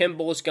too.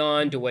 Kimball's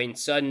gone. Dwayne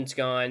Sutton's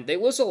gone. They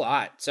lose a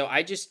lot. So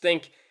I just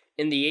think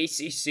in the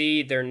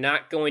ACC, they're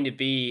not going to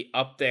be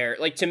up there.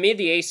 Like, to me,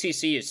 the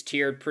ACC is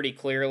tiered pretty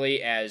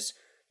clearly as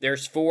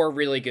there's 4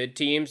 really good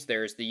teams.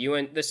 There's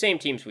the same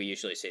teams we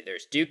usually say.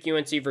 There's Duke,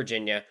 UNC,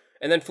 Virginia,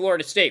 and then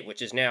Florida State,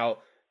 which is now,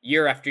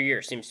 year after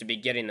year, seems to be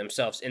getting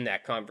themselves in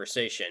that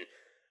conversation.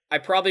 I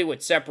probably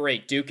would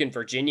separate Duke and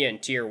Virginia in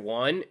tier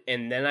 1,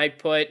 and then I'd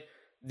put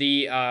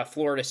the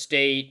Florida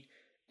State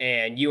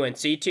and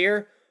UNC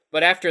tier.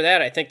 But after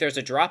that, I think there's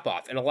a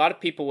drop-off. And a lot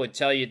of people would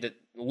tell you that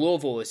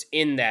Louisville is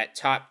in that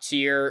top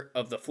tier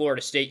of the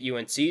Florida State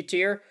UNC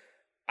tier.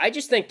 I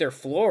just think their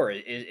floor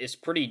is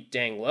pretty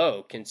dang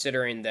low,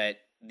 considering that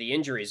the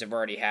injuries have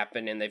already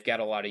happened and they've got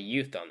a lot of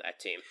youth on that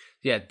team.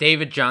 Yeah,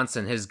 David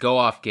Johnson, his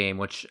go-off game,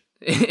 which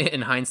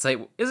in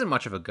hindsight isn't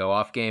much of a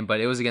go-off game, but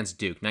it was against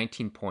Duke,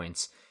 19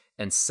 points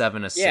and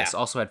 7 assists. Yeah.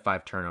 Also had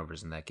 5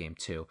 turnovers in that game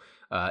too,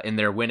 in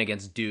their win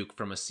against Duke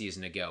from a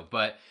season ago.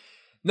 But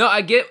no,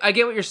 I get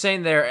what you're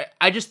saying there.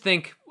 I just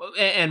think,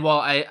 and while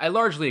I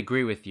largely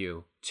agree with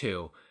you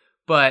too,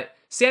 but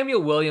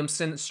Samuel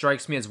Williamson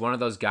strikes me as one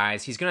of those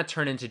guys. He's going to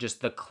turn into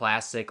just the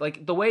classic,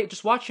 like the way,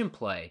 just watch him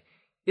play.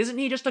 Isn't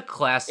he just a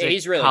classic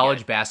really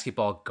college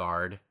basketball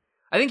guard?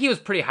 I think he was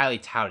pretty highly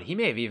touted. He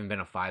may have even been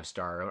a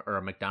 5-star or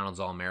a McDonald's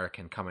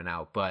All-American coming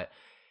out, but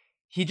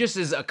he just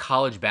is a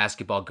college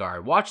basketball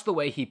guard. Watch the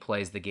way he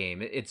plays the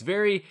game. It's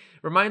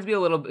reminds me a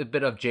little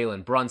bit of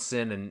Jalen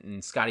Brunson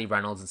and Scotty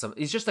Reynolds and some.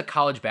 He's just a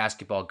college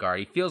basketball guard.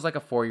 He feels like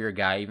a 4-year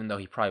guy, even though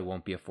he probably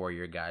won't be a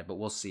 4-year guy, but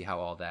we'll see how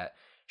all that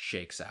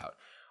shakes out.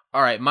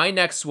 All right, my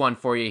next one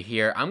for you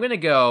here. I'm going to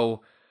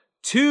go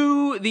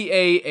to the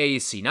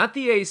AAC, not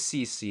the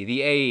ACC, the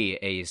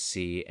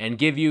AAC, and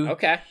give you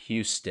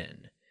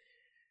Houston.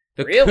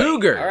 The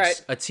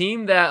Cougars, a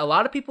team that a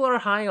lot of people are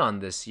high on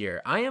this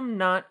year. I am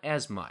not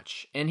as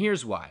much, and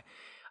here's why.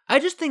 I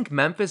just think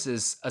Memphis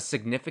is a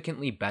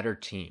significantly better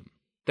team.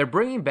 They're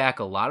bringing back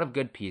a lot of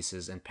good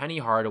pieces, and Penny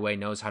Hardaway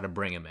knows how to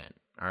bring them in,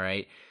 all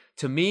right?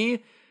 To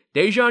me,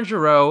 Dejan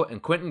Jarreau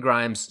and Quentin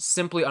Grimes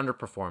simply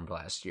underperformed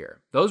last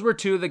year. Those were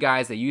 2 of the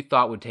guys that you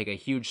thought would take a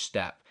huge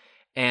step,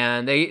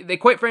 and they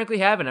quite frankly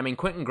haven't. I mean,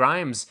 Quentin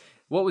Grimes,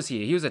 what was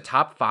he? He was a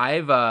top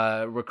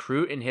 5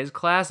 recruit in his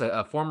class,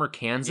 a former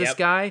Kansas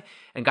guy,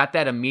 and got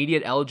that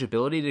immediate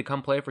eligibility to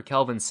come play for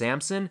Kelvin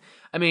Sampson.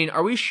 I mean,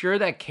 are we sure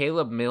that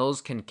Caleb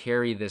Mills can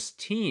carry this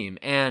team?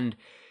 And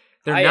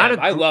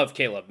I love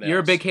Caleb Mills. You're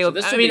a big Caleb.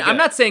 I mean, I'm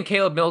not saying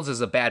Caleb Mills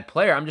is a bad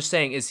player. I'm just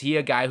saying, is he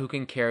a guy who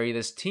can carry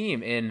this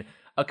team in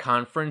a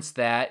conference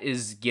that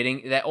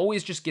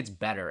always just gets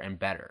better and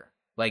better?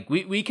 Like,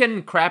 we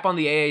can crap on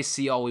the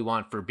AAC all we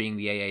want for being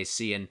the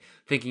AAC and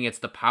thinking it's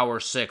the Power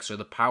 6 or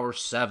the Power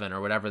 7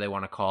 or whatever they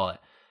want to call it.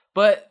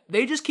 But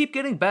they just keep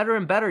getting better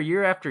and better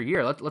year after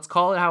year. Let's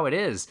call it how it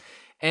is.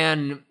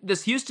 And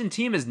this Houston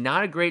team is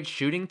not a great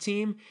shooting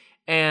team.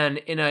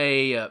 And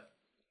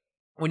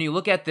when you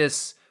look at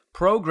this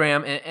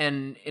program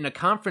and in a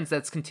conference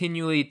that's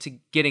continually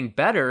getting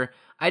better,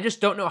 I just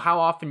don't know how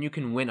often you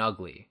can win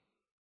ugly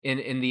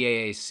in the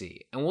AAC.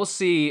 And we'll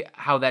see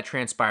how that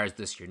transpires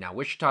this year. Now,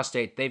 Wichita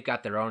State, they've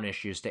got their own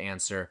issues to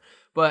answer,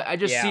 but I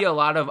just see a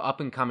lot of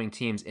up-and-coming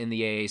teams in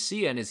the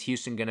AAC, and is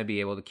Houston going to be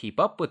able to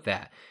keep up with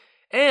that?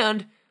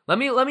 And let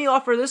me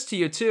offer this to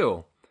you,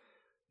 too.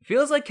 It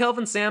feels like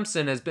Kelvin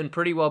Sampson has been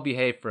pretty well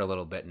behaved for a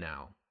little bit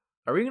now.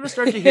 Are we going to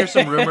start to hear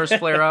some rumors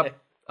flare up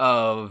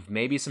of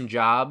maybe some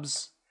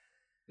jobs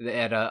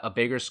at a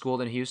bigger school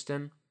than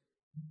Houston?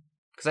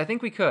 Because I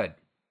think we could.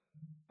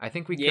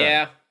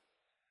 Yeah.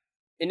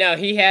 No,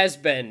 he has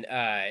been.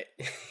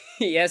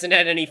 He hasn't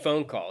had any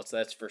phone calls,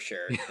 that's for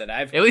sure. That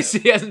I've at least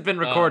he hasn't been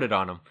recorded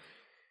on them.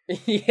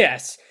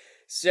 Yes.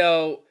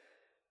 So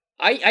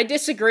I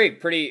disagree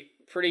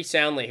pretty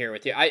soundly here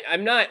with you.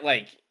 I'm not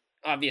like,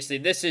 obviously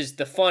this is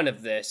the fun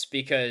of this,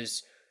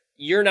 because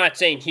you're not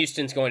saying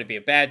Houston's going to be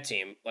a bad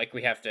team. Like,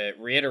 we have to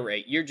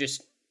reiterate, you're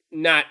just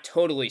not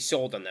totally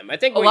sold on them. I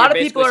think a what lot of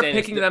you're people are basically saying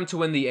is picking them to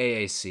win the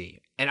AAC,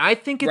 and I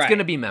think it's Right. going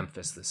to be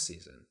Memphis this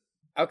season.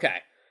 Okay.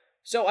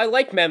 So I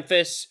like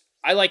Memphis.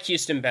 I like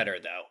Houston better,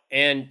 though.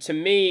 And to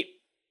me,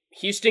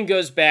 Houston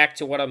goes back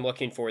to what I'm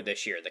looking for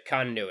this year, the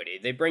continuity.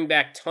 They bring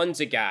back tons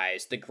of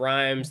guys, the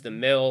Grimes, the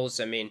Mills.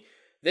 I mean,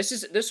 this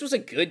was a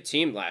good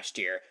team last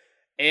year.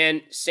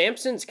 And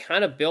Sampson's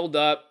kind of built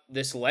up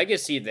this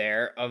legacy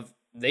there of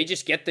they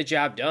just get the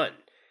job done.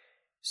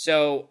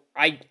 So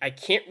I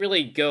can't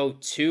really go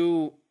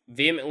too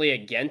vehemently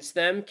against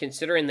them,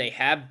 considering they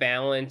have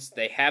balance,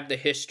 they have the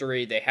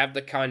history, they have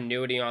the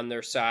continuity on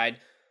their side.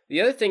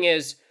 The other thing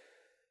is,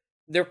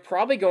 they're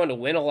probably going to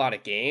win a lot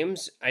of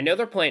games. I know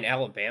they're playing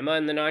Alabama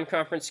in the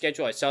non-conference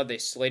schedule. I saw they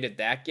slated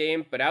that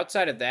game, but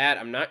outside of that,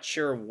 I'm not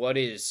sure what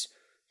is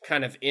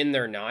kind of in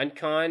their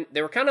non-con.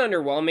 They were kind of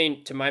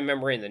underwhelming to my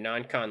memory in the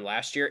non-con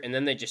last year, and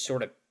then they just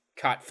sort of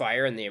caught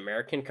fire in the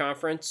American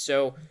Conference.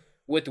 So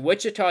with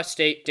Wichita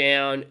State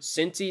down,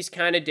 Cincy's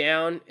kind of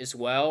down as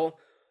well,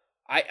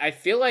 I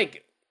feel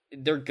like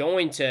they're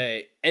going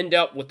to end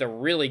up with a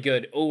really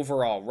good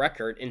overall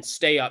record and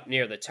stay up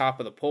near the top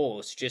of the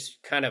polls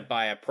just kind of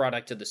by a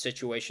product of the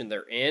situation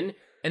they're in.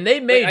 And they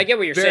may I get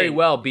what you're very saying.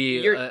 well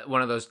be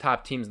one of those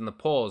top teams in the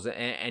polls.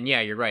 And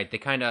yeah, you're right. They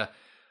kind of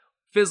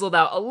fizzled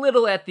out a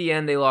little at the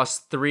end. They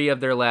lost 3 of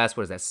their last,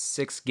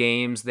 6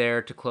 games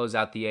there to close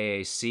out the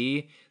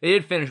AAC. They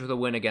did finish with a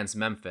win against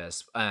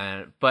Memphis.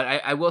 But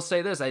I will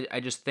say this.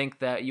 I just think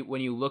that when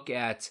you look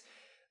at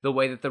the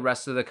way that the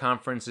rest of the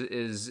conference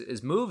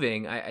is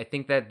moving, I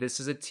think that this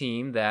is a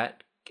team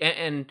that,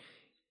 and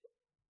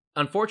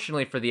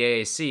unfortunately for the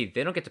AAC,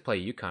 they don't get to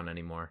play UConn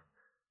anymore.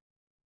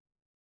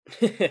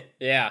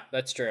 Yeah,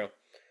 that's true.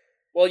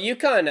 Well,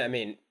 UConn, I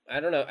mean,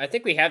 I don't know. I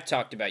think we have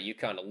talked about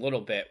UConn a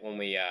little bit when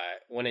we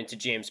went into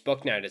James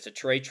Book Night as a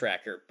trade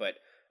tracker, but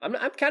I'm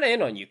kind of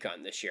in on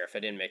UConn this year, if I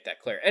didn't make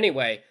that clear.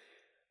 Anyway,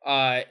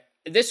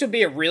 this would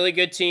be a really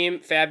good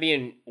team.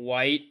 Fabian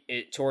White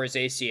tore his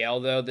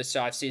ACL, though, this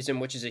offseason,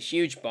 which is a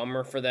huge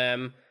bummer for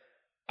them.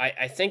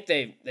 I think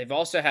they've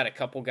also had a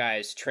couple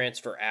guys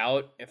transfer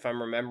out, if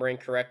I'm remembering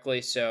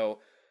correctly. So,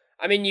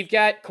 I mean, you've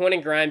got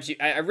Quentin Grimes.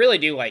 I really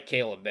do like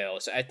Caleb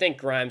Mills. I think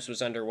Grimes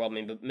was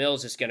underwhelming, but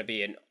Mills is going to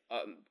be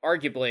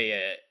arguably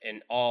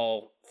an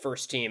all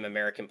first-team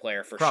American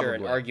player for sure,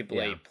 and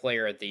arguably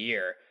player of the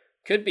year.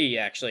 Could be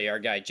actually our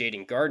guy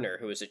Jaden Gardner,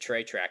 who is a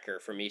trade tracker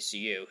from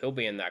ECU. He'll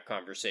be in that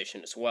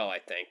conversation as well, I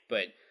think.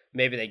 But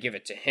maybe they give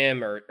it to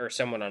him or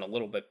someone on a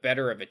little bit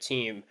better of a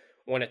team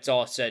when it's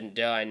all said and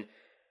done.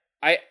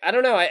 I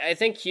don't know. I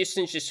think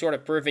Houston's just sort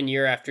of proven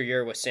year after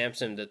year with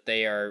Sampson that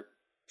they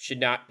should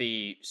not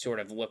be sort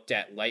of looked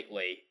at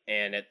lightly.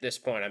 And at this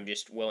point, I'm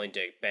just willing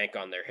to bank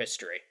on their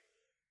history.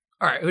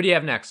 All right, who do you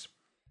have next?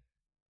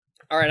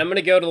 All right, I'm going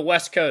to go to the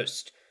West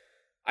Coast.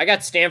 I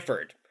got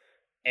Stanford.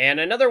 And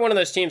another one of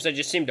those teams I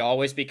just seem to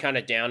always be kind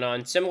of down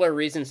on. Similar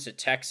reasons to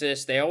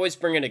Texas. They always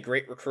bring in a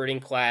great recruiting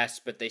class,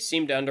 but they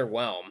seem to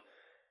underwhelm.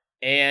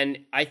 And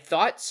I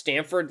thought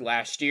Stanford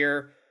last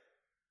year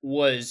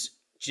was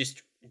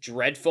just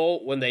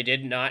dreadful when they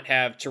did not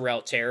have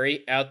Terrell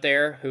Terry out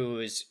there, who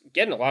is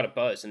getting a lot of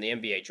buzz in the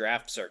NBA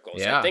draft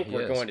circles. Yeah, I think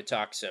we're going to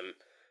talk some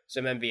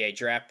NBA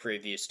draft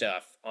preview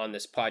stuff on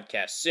this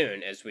podcast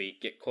soon as we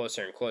get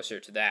closer and closer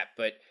to that.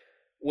 But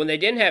when they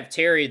didn't have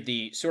Terry,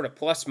 the sort of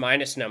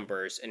plus-minus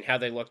numbers and how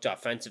they looked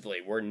offensively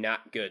were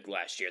not good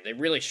last year. They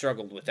really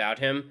struggled without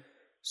him.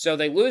 So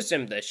they lose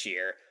him this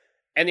year.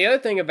 And the other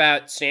thing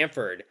about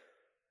Stanford,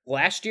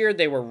 last year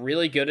they were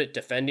really good at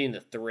defending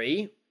the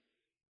 3.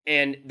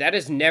 And that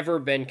has never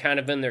been kind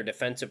of in their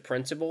defensive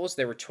principles.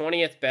 They were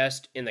 20th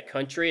best in the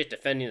country at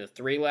defending the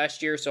 3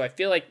 last year. So I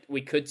feel like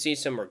we could see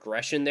some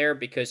regression there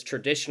because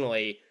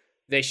traditionally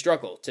they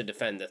struggle to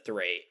defend the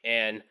 3.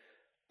 And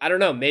I don't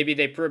know, maybe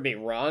they prove me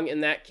wrong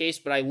in that case,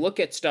 but I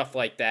look at stuff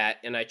like that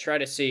and I try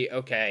to see,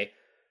 okay,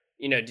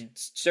 did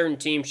certain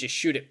teams just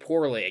shoot it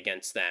poorly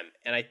against them?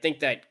 And I think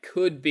that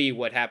could be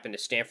what happened to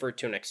Stanford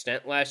to an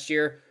extent last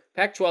year.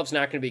 Pac-12's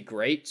not going to be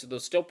great, so they'll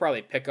still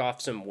probably pick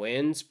off some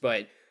wins,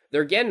 but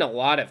they're getting a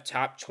lot of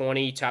top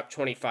 20, top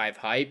 25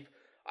 hype.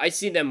 I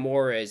see them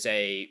more as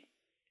a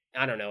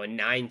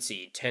 9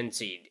 seed, 10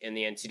 seed in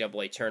the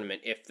NCAA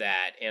tournament, if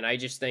that. And I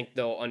just think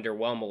they'll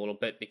underwhelm a little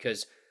bit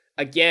because,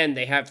 again,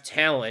 they have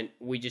talent.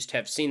 We just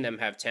have seen them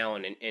have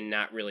talent and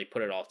not really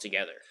put it all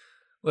together.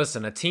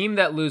 Listen, a team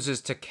that loses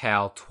to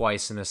Cal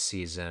twice in a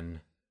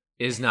season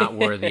is not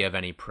worthy of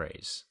any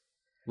praise.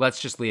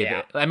 Let's just leave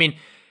it. I mean,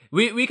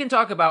 we can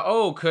talk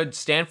about, could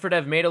Stanford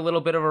have made a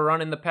little bit of a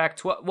run in the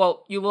Pac-12?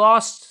 Well, you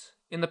lost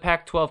in the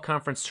Pac-12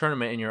 conference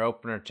tournament in your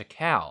opener to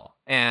Cal.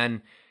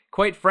 And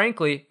quite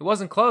frankly, it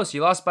wasn't close.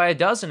 You lost by a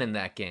dozen in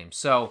that game.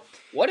 So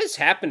what has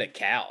happened to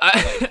Cal?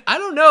 I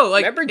don't know.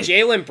 Remember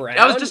Jaylen Brown?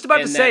 I was just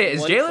about to say,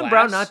 is Jaylen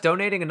Brown not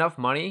donating enough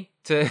money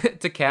to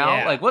Cal?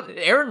 Yeah. What?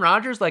 Aaron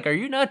Rodgers, are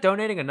you not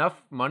donating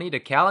enough money to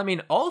Cal? I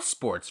mean, all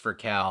sports for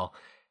Cal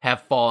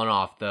have fallen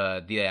off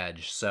the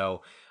edge.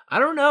 So I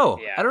don't know.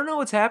 Yeah. I don't know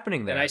what's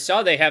happening there. And I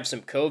saw they have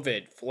some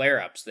COVID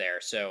flare-ups there.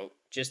 So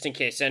just in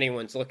case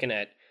anyone's looking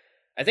at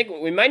I think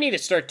we might need to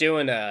start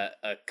doing a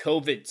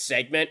COVID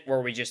segment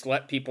where we just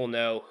let people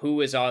know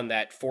who is on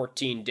that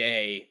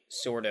 14-day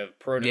sort of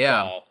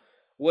protocol,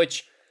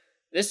 which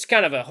this is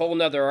kind of a whole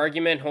nother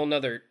argument, whole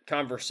nother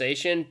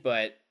conversation,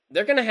 but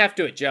they're going to have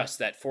to adjust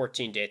that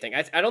 14-day thing.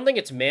 I don't think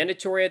it's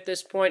mandatory at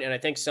this point, and I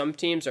think some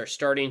teams are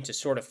starting to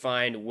sort of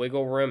find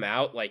wiggle room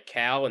out, like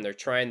Cal, and they're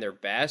trying their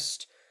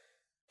best.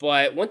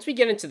 But once we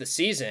get into the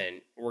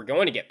season, we're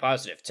going to get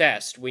positive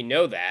tests. We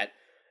know that.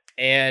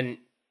 And,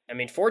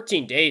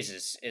 14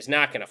 days is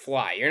not going to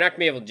fly. You're not going to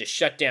be able to just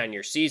shut down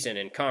your season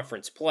in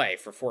conference play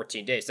for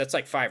 14 days. That's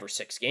like 5 or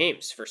 6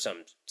 games for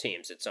some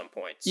teams at some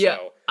point. Yeah,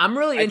 so I'm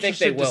really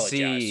interested to adjust.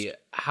 see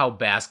how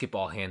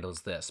basketball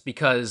handles this,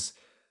 because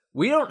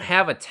we don't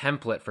have a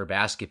template for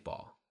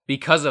basketball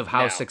because of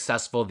how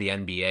successful the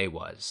NBA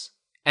was.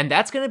 And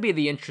that's going to be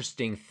the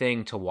interesting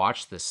thing to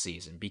watch this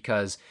season,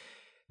 because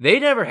they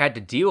never had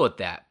to deal with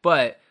that.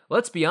 But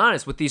let's be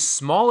honest, with these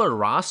smaller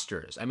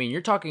rosters, you're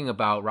talking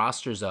about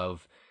rosters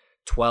of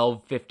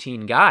 12,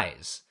 15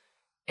 guys.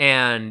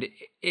 And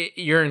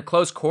you're in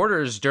close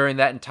quarters during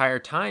that entire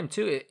time,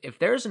 too. If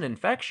there's an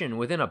infection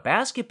within a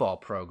basketball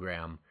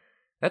program,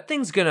 that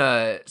thing's going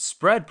to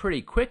spread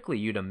pretty quickly,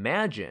 you'd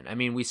imagine.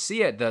 We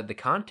see it, the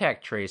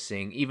contact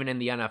tracing, even in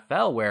the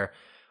NFL, where,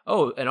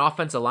 an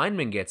offensive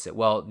lineman gets it.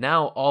 Well,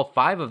 now all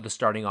 5 of the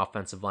starting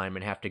offensive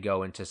linemen have to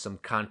go into some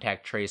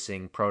contact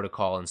tracing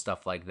protocol and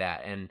stuff like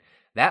that. And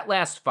that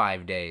lasts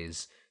 5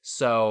 days.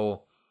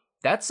 So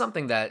that's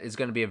something that is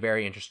going to be a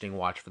very interesting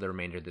watch for the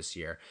remainder of this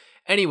year.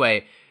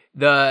 Anyway,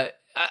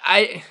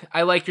 I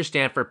like your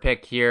Stanford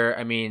pick here.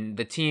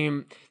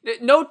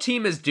 No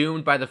team is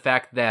doomed by the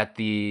fact that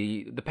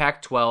the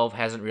Pac-12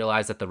 hasn't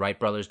realized that the Wright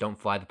brothers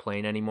don't fly the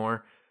plane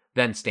anymore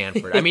than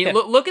Stanford.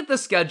 Look at the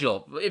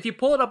schedule. If you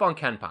pull it up on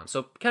KenPom.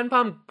 So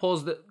KenPom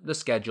pulls the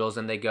schedules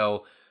and they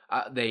go,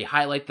 they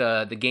highlight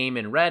the game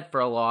in red for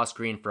a loss,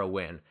 green for a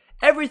win.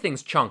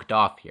 Everything's chunked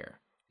off here.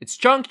 It's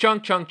chunk.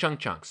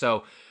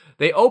 So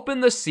they open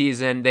the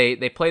season,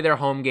 they play their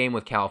home game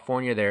with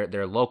California,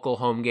 their local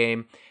home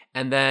game.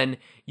 And then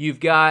you've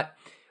got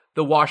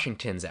the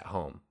Washingtons at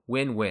home.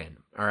 Win-win,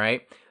 all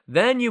right?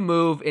 Then you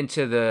move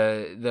into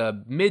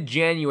the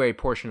mid-January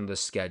portion of the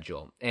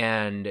schedule.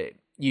 And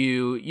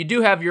you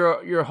do have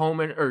your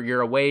home or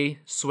your away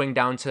swing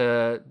down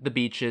to the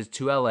beaches,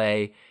 to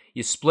LA.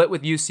 You split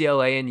with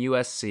UCLA and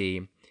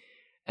USC.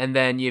 And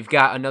then you've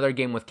got another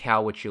game with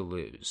Cal, which you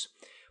lose.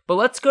 But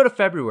let's go to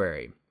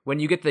February, when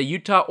you get the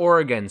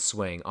Utah-Oregon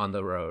swing on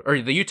the road,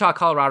 or the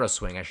Utah-Colorado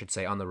swing, I should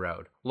say, on the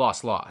road.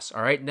 Loss,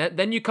 all right?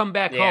 Then you come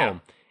back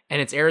home,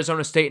 and it's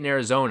Arizona State and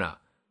Arizona.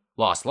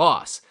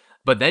 Loss.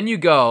 But then you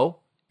go,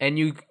 and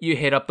you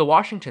hit up the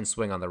Washington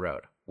swing on the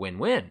road.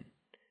 Win-win.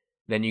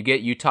 Then you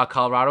get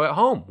Utah-Colorado at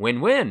home.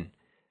 Win-win.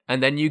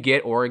 And then you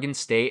get Oregon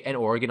State and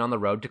Oregon on the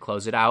road to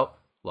close it out.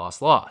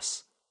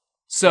 Loss.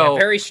 So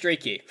very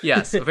streaky.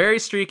 Yes, a very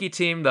streaky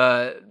team.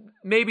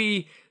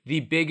 Maybe the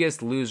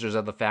biggest losers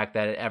of the fact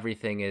that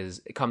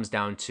it comes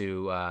down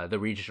to the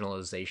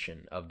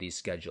regionalization of the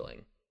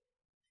scheduling.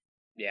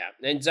 Yeah,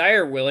 and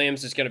Zaire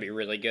Williams is going to be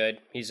really good.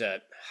 He's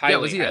a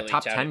highly a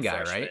top 10 guy,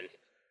 freshman. right?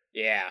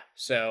 Yeah,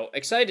 so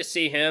excited to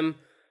see him.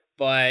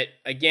 But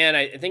again,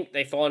 I think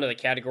they fall into the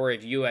category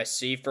of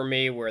USC for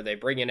me, where they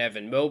bring in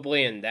Evan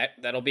Mobley, and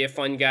that'll be a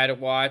fun guy to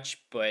watch.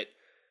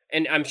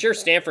 And I'm sure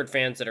Stanford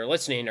fans that are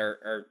listening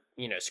are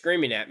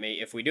screaming at me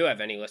if we do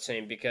have any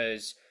listening,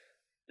 because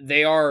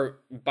they are,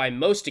 by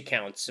most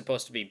accounts,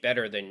 supposed to be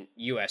better than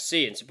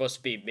USC and supposed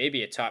to be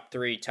maybe a top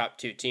 3, top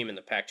 2 team in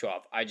the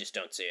Pac-12. I just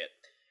don't see it.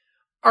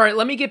 All right,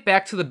 let me get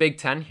back to the Big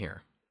Ten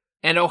here.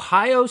 And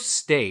Ohio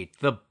State,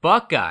 the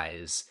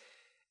Buckeyes,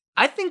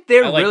 I think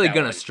they're really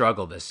going to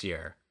struggle this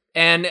year.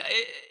 And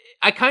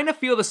I kind of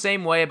feel the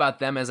same way about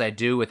them as I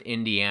do with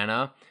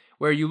Indiana,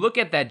 where you look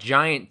at that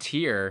giant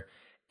tier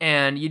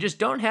and you just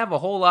don't have a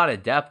whole lot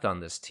of depth on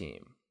this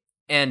team.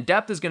 And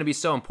depth is going to be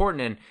so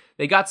important, and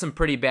they got some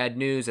pretty bad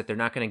news that they're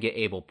not going to get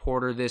Abel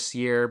Porter this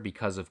year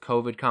because of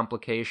COVID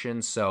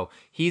complications, so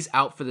he's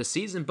out for the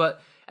season.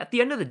 But at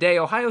the end of the day,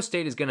 Ohio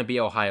State is going to be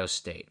Ohio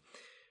State.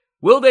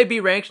 Will they be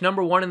ranked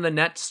number 1 in the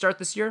net to start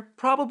this year?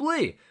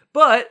 Probably.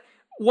 But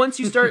once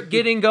you start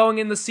getting going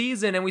in the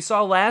season, and we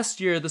saw last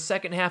year the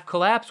second half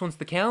collapse once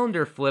the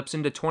calendar flips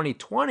into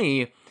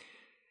 2020,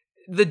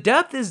 the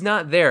depth is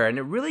not there, and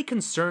it really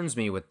concerns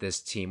me with this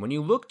team. When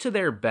you look to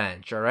their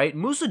bench, all right,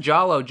 Musa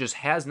Jallow just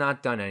has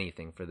not done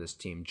anything for this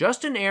team.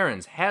 Justin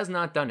Ahrens has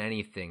not done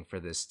anything for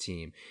this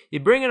team. You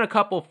bring in a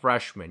couple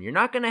freshmen. You're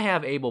not going to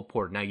have Abel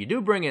Porter. Now, you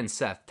do bring in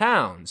Seth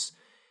Towns,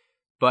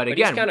 but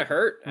again, he's kind of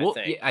hurt,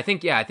 I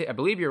think. I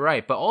believe you're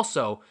right, but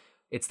also,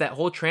 it's that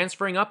whole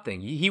transferring up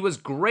thing. He was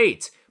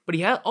great, but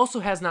he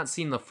also has not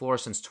seen the floor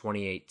since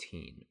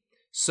 2018.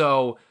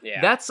 So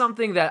that's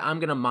something that I'm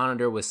going to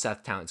monitor with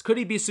Seth Towns. Could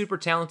he be super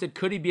talented?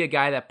 Could he be a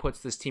guy that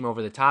puts this team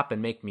over the top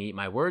and make me eat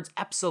my words?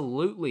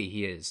 Absolutely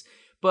he is.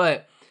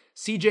 But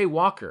CJ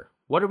Walker,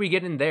 what are we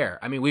getting there?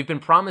 We've been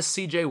promised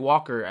CJ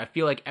Walker, I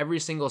feel like every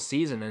single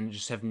season, and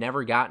just have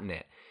never gotten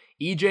it.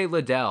 EJ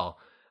Liddell,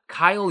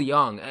 Kyle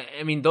Young.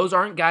 I mean, those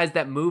aren't guys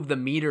that move the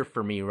meter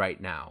for me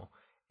right now.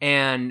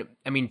 And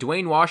I mean,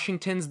 Dwayne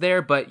Washington's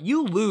there, but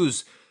you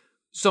lose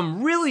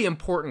some really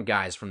important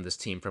guys from this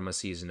team from a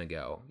season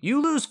ago.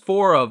 You lose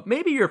four of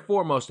maybe your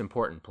four most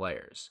important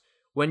players.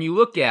 When you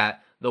look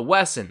at the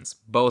Wessons,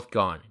 both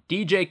gone.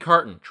 DJ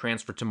Carton,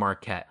 transfer to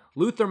Marquette.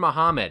 Luther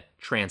Muhammad,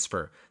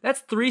 transfer.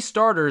 That's 3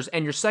 starters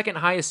and your second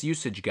highest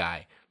usage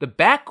guy. The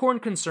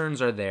backcourt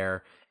concerns are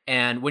there,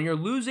 and when you're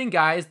losing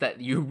guys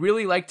that you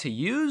really like to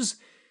use,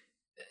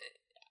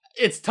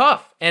 it's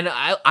tough. And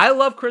I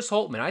love Chris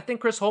Holtmann. I think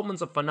Chris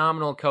Holtmann's a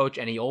phenomenal coach,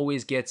 and he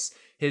always gets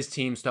his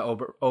teams to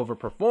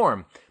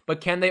overperform.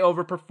 But can they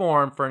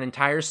overperform for an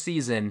entire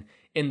season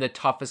in the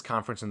toughest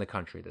conference in the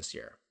country this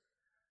year?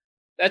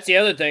 That's the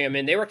other thing. I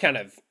mean, they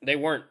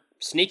weren't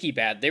sneaky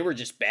bad. They were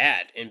just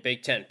bad in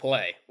Big Ten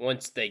play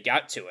once they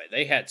got to it.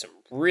 They had some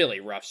really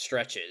rough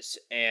stretches.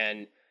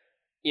 And,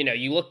 you know,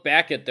 you look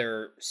back at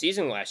their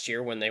season last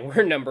year when they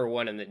were number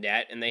 1 in the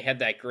net and they had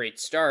that great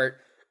start.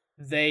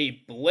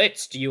 They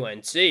blitzed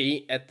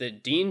UNC at the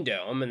Dean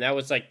Dome, and that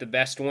was like the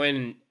best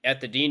win at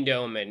the Dean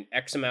Dome in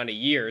X amount of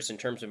years in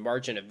terms of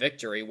margin of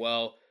victory.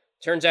 Well,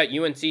 turns out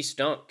UNC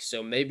stunk,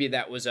 so maybe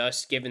that was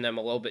us giving them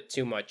a little bit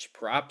too much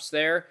props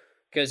there,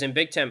 because in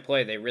Big Ten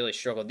play, they really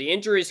struggled. The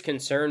injuries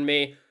concern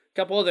me. A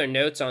couple other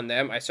notes on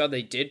them. I saw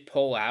they did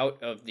pull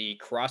out of the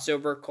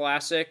Crossover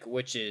Classic,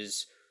 which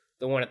is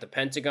the one at the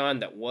Pentagon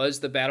that was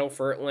the Battle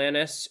for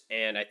Atlantis,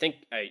 and I think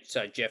I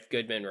saw Jeff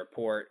Goodman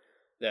report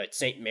that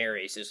St.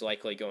 Mary's is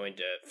likely going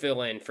to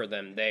fill in for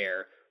them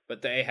there,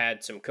 but they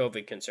had some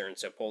COVID concerns,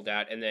 so pulled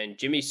out. And then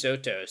Jimmy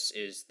Sotos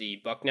is the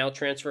Bucknell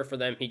transfer for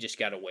them. He just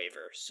got a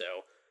waiver, so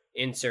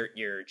insert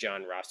your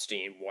John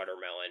Rothstein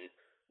watermelon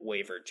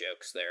waiver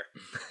jokes there.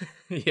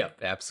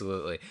 Yep,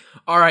 absolutely.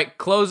 All right,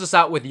 close us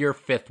out with your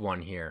 5th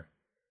one here.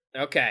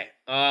 Okay,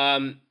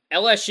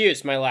 LSU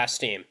is my last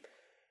team.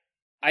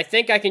 I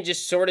think I can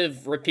just sort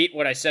of repeat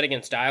what I said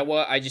against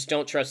Iowa. I just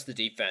don't trust the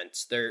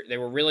defense. They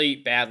were really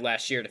bad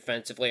last year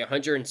defensively,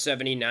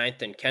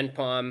 179th in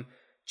KenPom,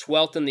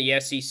 12th in the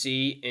SEC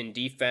in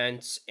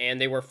defense, and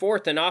they were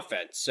 4th in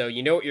offense. So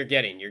you know what you're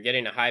getting. You're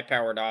getting a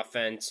high-powered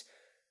offense.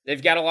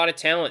 They've got a lot of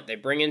talent. They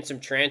bring in some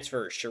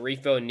transfers.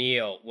 Sharif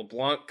O'Neal,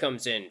 LeBlanc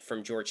comes in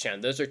from Georgetown.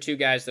 Those are 2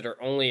 guys that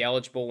are only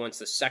eligible once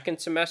the second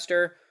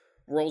semester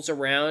rolls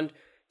around.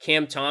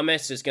 Cam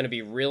Thomas is going to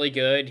be really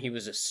good. He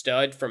was a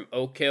stud from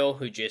Oak Hill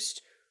who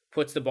just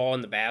puts the ball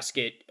in the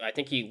basket. I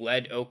think he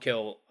led Oak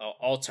Hill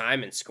all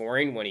time in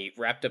scoring when he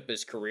wrapped up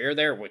his career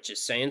there, which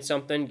is saying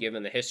something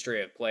given the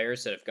history of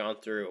players that have gone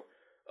through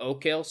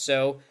Oak Hill.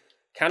 So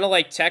kind of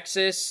like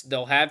Texas,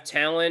 they'll have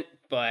talent,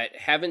 but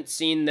haven't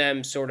seen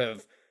them sort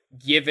of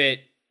give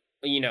it,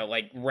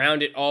 like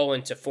round it all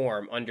into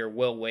form under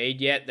Will Wade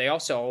yet. They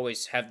also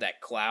always have that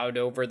cloud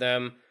over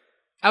them.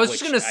 I was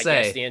just going to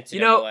say,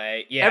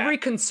 every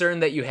concern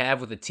that you have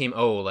with a team,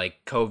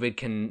 like COVID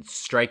can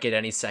strike at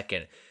any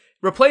second,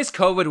 replace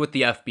COVID with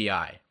the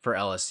FBI for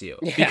LSU.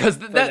 Because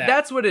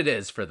that's what it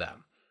is for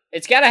them.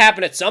 It's got to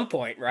happen at some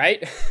point,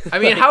 right? I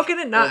mean, how can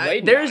it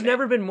not? There's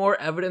never been more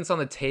evidence on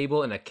the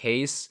table in a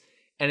case,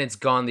 and it's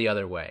gone the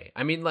other way.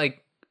 I mean,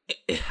 like,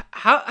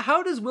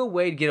 how does Will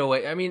Wade get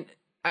away? I mean,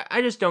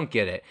 I just don't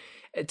get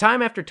it.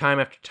 Time after time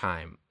after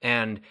time.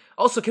 And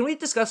also, can we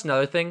discuss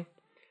another thing?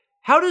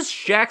 How does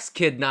Shaq's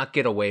kid not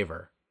get a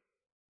waiver?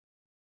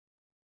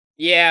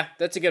 Yeah,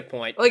 that's a good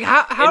point. Like,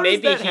 how does that happen?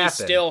 Maybe he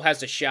still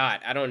has a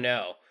shot. I don't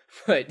know.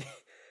 But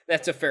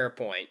that's a fair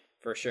point,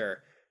 for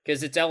sure.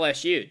 Because it's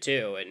LSU,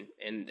 too,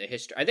 and the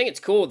history. I think it's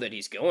cool that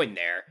he's going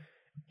there.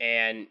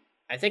 And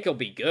I think he'll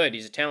be good.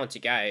 He's a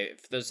talented guy.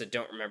 For those that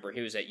don't remember,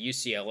 he was at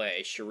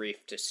UCLA,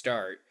 Sharif, to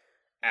start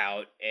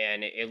out.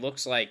 And it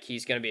looks like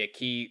he's going to be a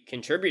key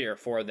contributor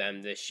for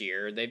them this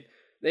year.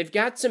 They've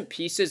got some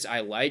pieces I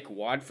like.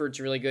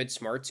 Wadford's really good.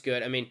 Smart's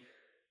good. I mean,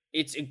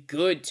 it's a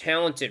good,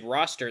 talented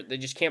roster. They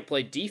just can't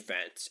play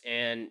defense.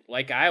 And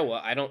like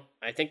Iowa,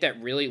 I think that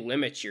really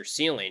limits your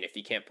ceiling if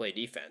you can't play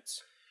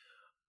defense.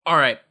 All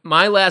right,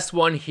 my last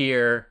one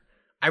here.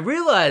 I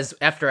realized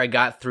after I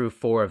got through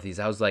 4 of these,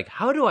 I was like,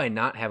 how do I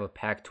not have a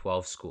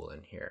Pac-12 school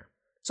in here?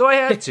 So I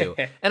had to,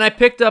 and I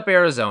picked up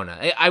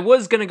Arizona. I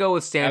was going to go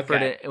with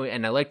Stanford,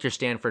 and I liked your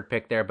Stanford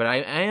pick there, but I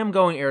am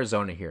going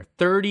Arizona here.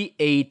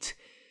 38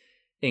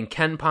 in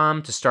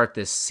KenPom to start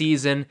this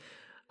season.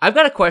 I've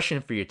got a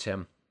question for you,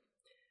 Tim.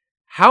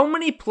 How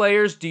many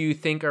players do you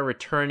think are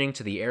returning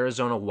to the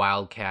Arizona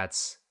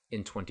Wildcats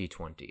in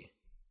 2020?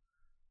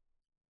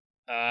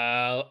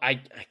 I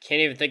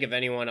can't even think of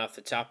anyone off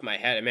the top of my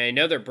head. I mean, I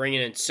know they're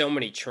bringing in so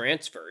many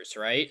transfers,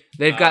 right?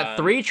 They've got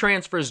 3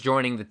 transfers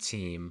joining the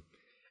team.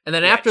 And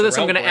then after this,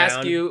 I'm going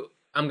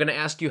to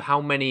ask you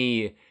how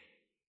many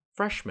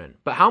freshmen,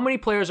 but how many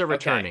players are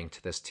returning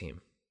to this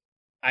team?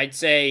 I'd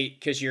say,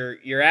 because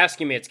you're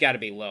asking me, it's got to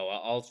be low.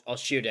 I'll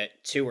shoot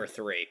at 2 or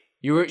 3.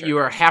 You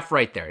are half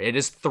right there. It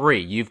is 3.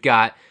 You've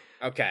got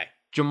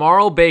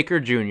Jamarl Baker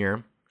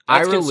Jr.,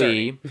 Ira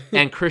Lee,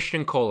 and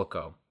Christian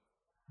Koloko.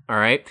 All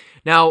right.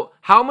 Now,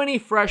 how many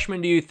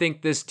freshmen do you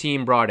think this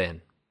team brought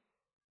in?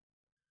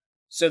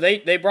 So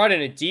they brought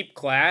in a deep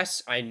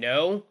class, I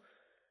know.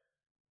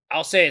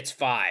 I'll say it's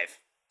 5.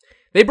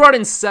 They brought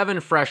in 7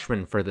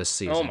 freshmen for this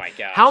season. Oh my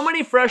gosh. How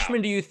many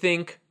freshmen do you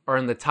think are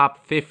in the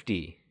top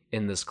 50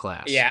 in this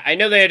class? Yeah, I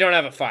know they don't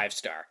have a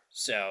 5-star,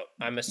 so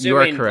I'm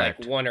assuming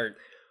like 1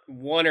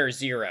 or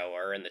 0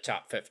 are in the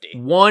top 50.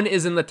 1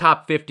 is in the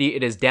top 50.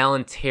 It is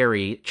Dallin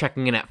Terry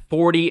checking in at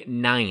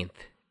 49th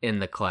in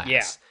the class.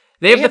 Yeah.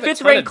 They have a the 5th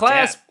ton ranked of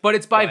class, depth, but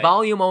it's by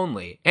volume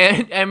only.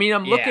 And I mean,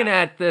 I'm looking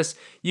at this.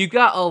 You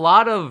got a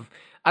lot of,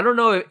 I don't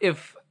know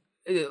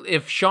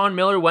if Sean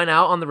Miller went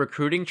out on the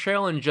recruiting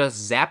trail and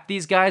just zapped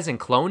these guys and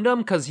cloned them,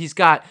 because he's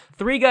got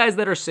 3 guys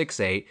that are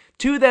 6'8",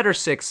 2 that are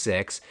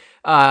 6'6".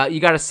 You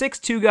got a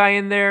 6'2" guy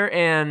in there,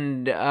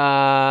 and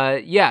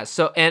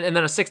so and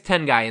then a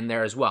 6'10" guy in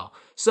there as well.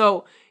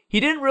 So he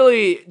didn't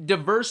really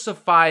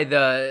diversify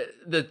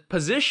the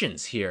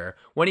positions here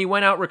when he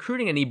went out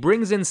recruiting, and he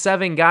brings in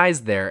 7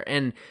 guys there.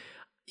 And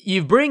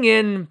you bring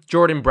in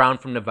Jordan Brown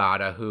from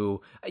Nevada,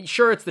 who,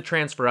 sure, it's the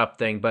transfer up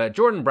thing, but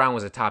Jordan Brown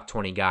was a top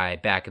 20 guy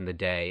back in the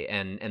day.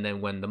 And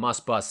then when the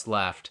Must Bus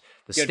left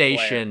the Good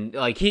station,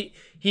 player. Like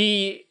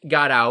he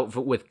got out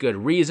with good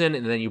reason.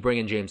 And then you bring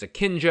in James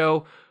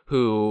Akinjo,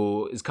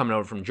 who is coming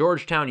over from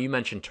Georgetown. You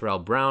mentioned Terrell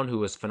Brown, who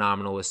was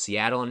phenomenal with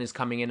Seattle and is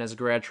coming in as a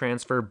grad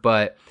transfer.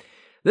 But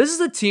this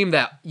is a team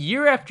that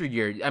year after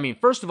year, I mean,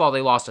 first of all,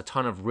 they lost a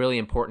ton of really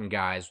important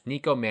guys,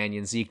 Nico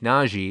Mannion, Zeke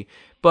Naji,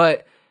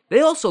 but they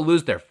also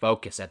lose their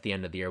focus at the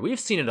end of the year. We've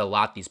seen it a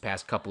lot these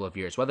past couple of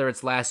years, whether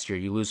it's last year,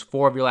 you lose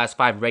 4 of your last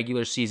 5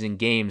 regular season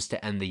games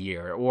to end the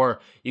year, or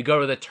you go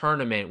to the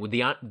tournament with the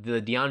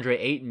DeAndre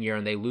Ayton year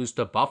and they lose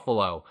to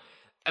Buffalo.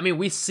 I mean,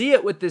 we see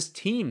it with this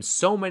team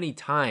so many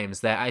times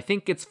that I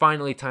think it's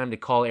finally time to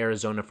call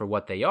Arizona for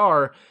what they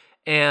are,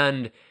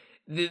 and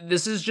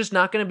this is just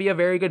not going to be a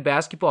very good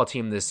basketball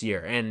team this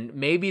year. And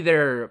maybe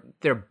their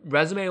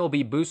resume will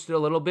be boosted a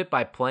little bit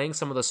by playing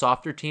some of the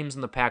softer teams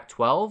in the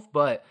Pac-12,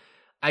 but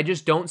I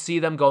just don't see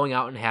them going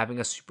out and having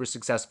a super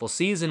successful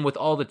season with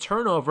all the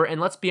turnover.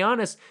 And let's be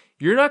honest,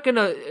 you're not going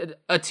to...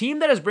 A team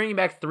that is bringing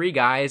back 3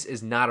 guys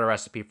is not a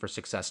recipe for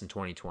success in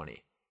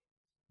 2020.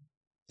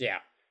 Yeah.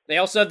 They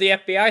also have the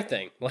FBI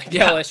thing, like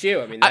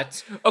LSU. I mean,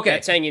 that's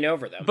hanging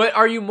over them. But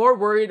are you more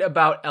worried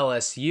about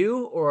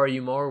LSU, or are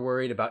you more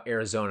worried about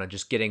Arizona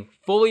just getting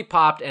fully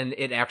popped and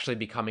it actually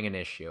becoming an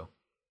issue?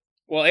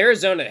 Well,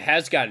 Arizona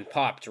has gotten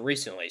popped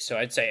recently, so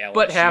I'd say LSU.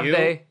 But have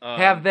they?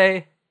 Have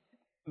they?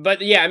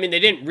 But yeah, I mean, they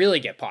didn't really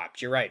get popped.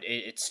 You're right.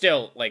 It's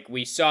still, like,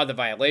 we saw the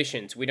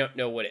violations. We don't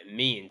know what it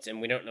means, and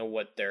we don't know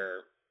what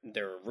their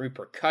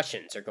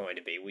repercussions are going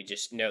to be. We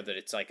just know that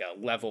it's like a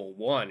level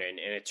 1, and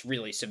it's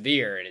really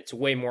severe, and it's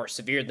way more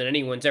severe than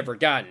anyone's ever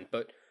gotten.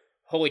 But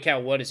holy cow,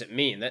 what does it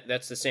mean?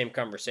 That's the same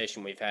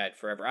conversation we've had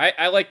forever.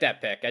 I like that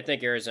pick. I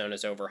think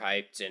Arizona's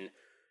overhyped, and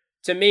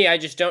to me, I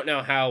just don't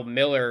know how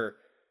Miller...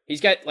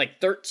 He's got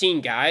like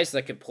 13 guys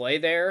that could play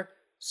there.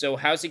 So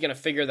how's he going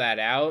to figure that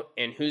out,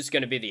 and who's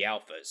going to be the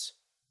alphas?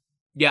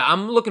 Yeah,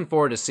 I'm looking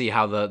forward to see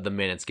how the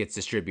minutes gets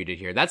distributed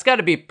here. That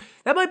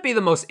might be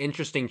the most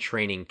interesting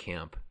training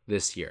camp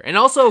this year. And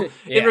also,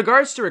 in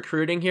regards to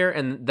recruiting here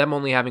and them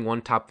only having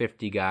 1 top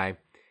 50 guy,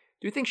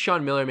 do you think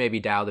Sean Miller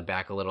maybe dialed it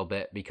back a little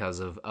bit because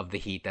of the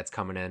heat that's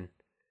coming in?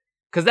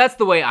 Because that's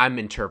the way I'm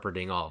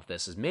interpreting all of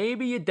this, is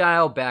maybe you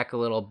dial back a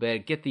little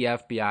bit, get the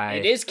FBI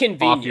it is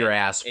convenient, off your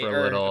ass for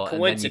a little,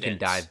 and then you can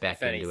dive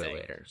back into it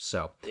later.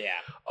 So, yeah.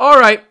 All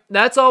right,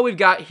 that's all we've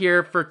got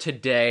here for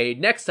today.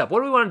 Next up, what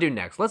do we want to do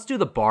next? Let's do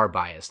the bar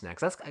bias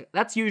next.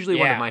 That's usually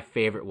one of my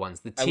favorite ones.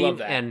 The team, I love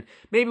that. And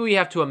maybe we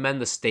have to amend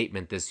the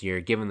statement this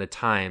year, given the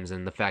times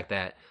and the fact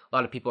that a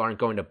lot of people aren't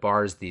going to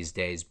bars these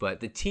days.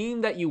 But the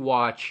team that you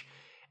watch,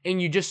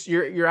 and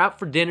you're out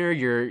for dinner,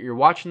 you're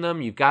watching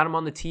them, you've got them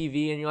on the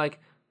TV, and you're like,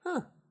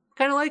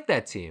 kind of like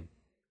that team.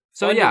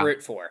 So fun to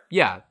root for.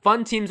 Yeah,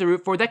 fun teams to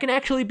root for that can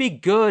actually be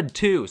good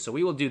too. So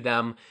we will do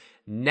them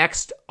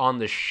next on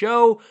the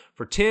show.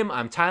 For Tim,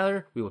 I'm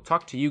Tyler. We will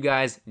talk to you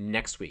guys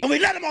next week. And we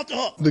let him off the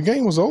hook. The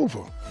game was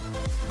over.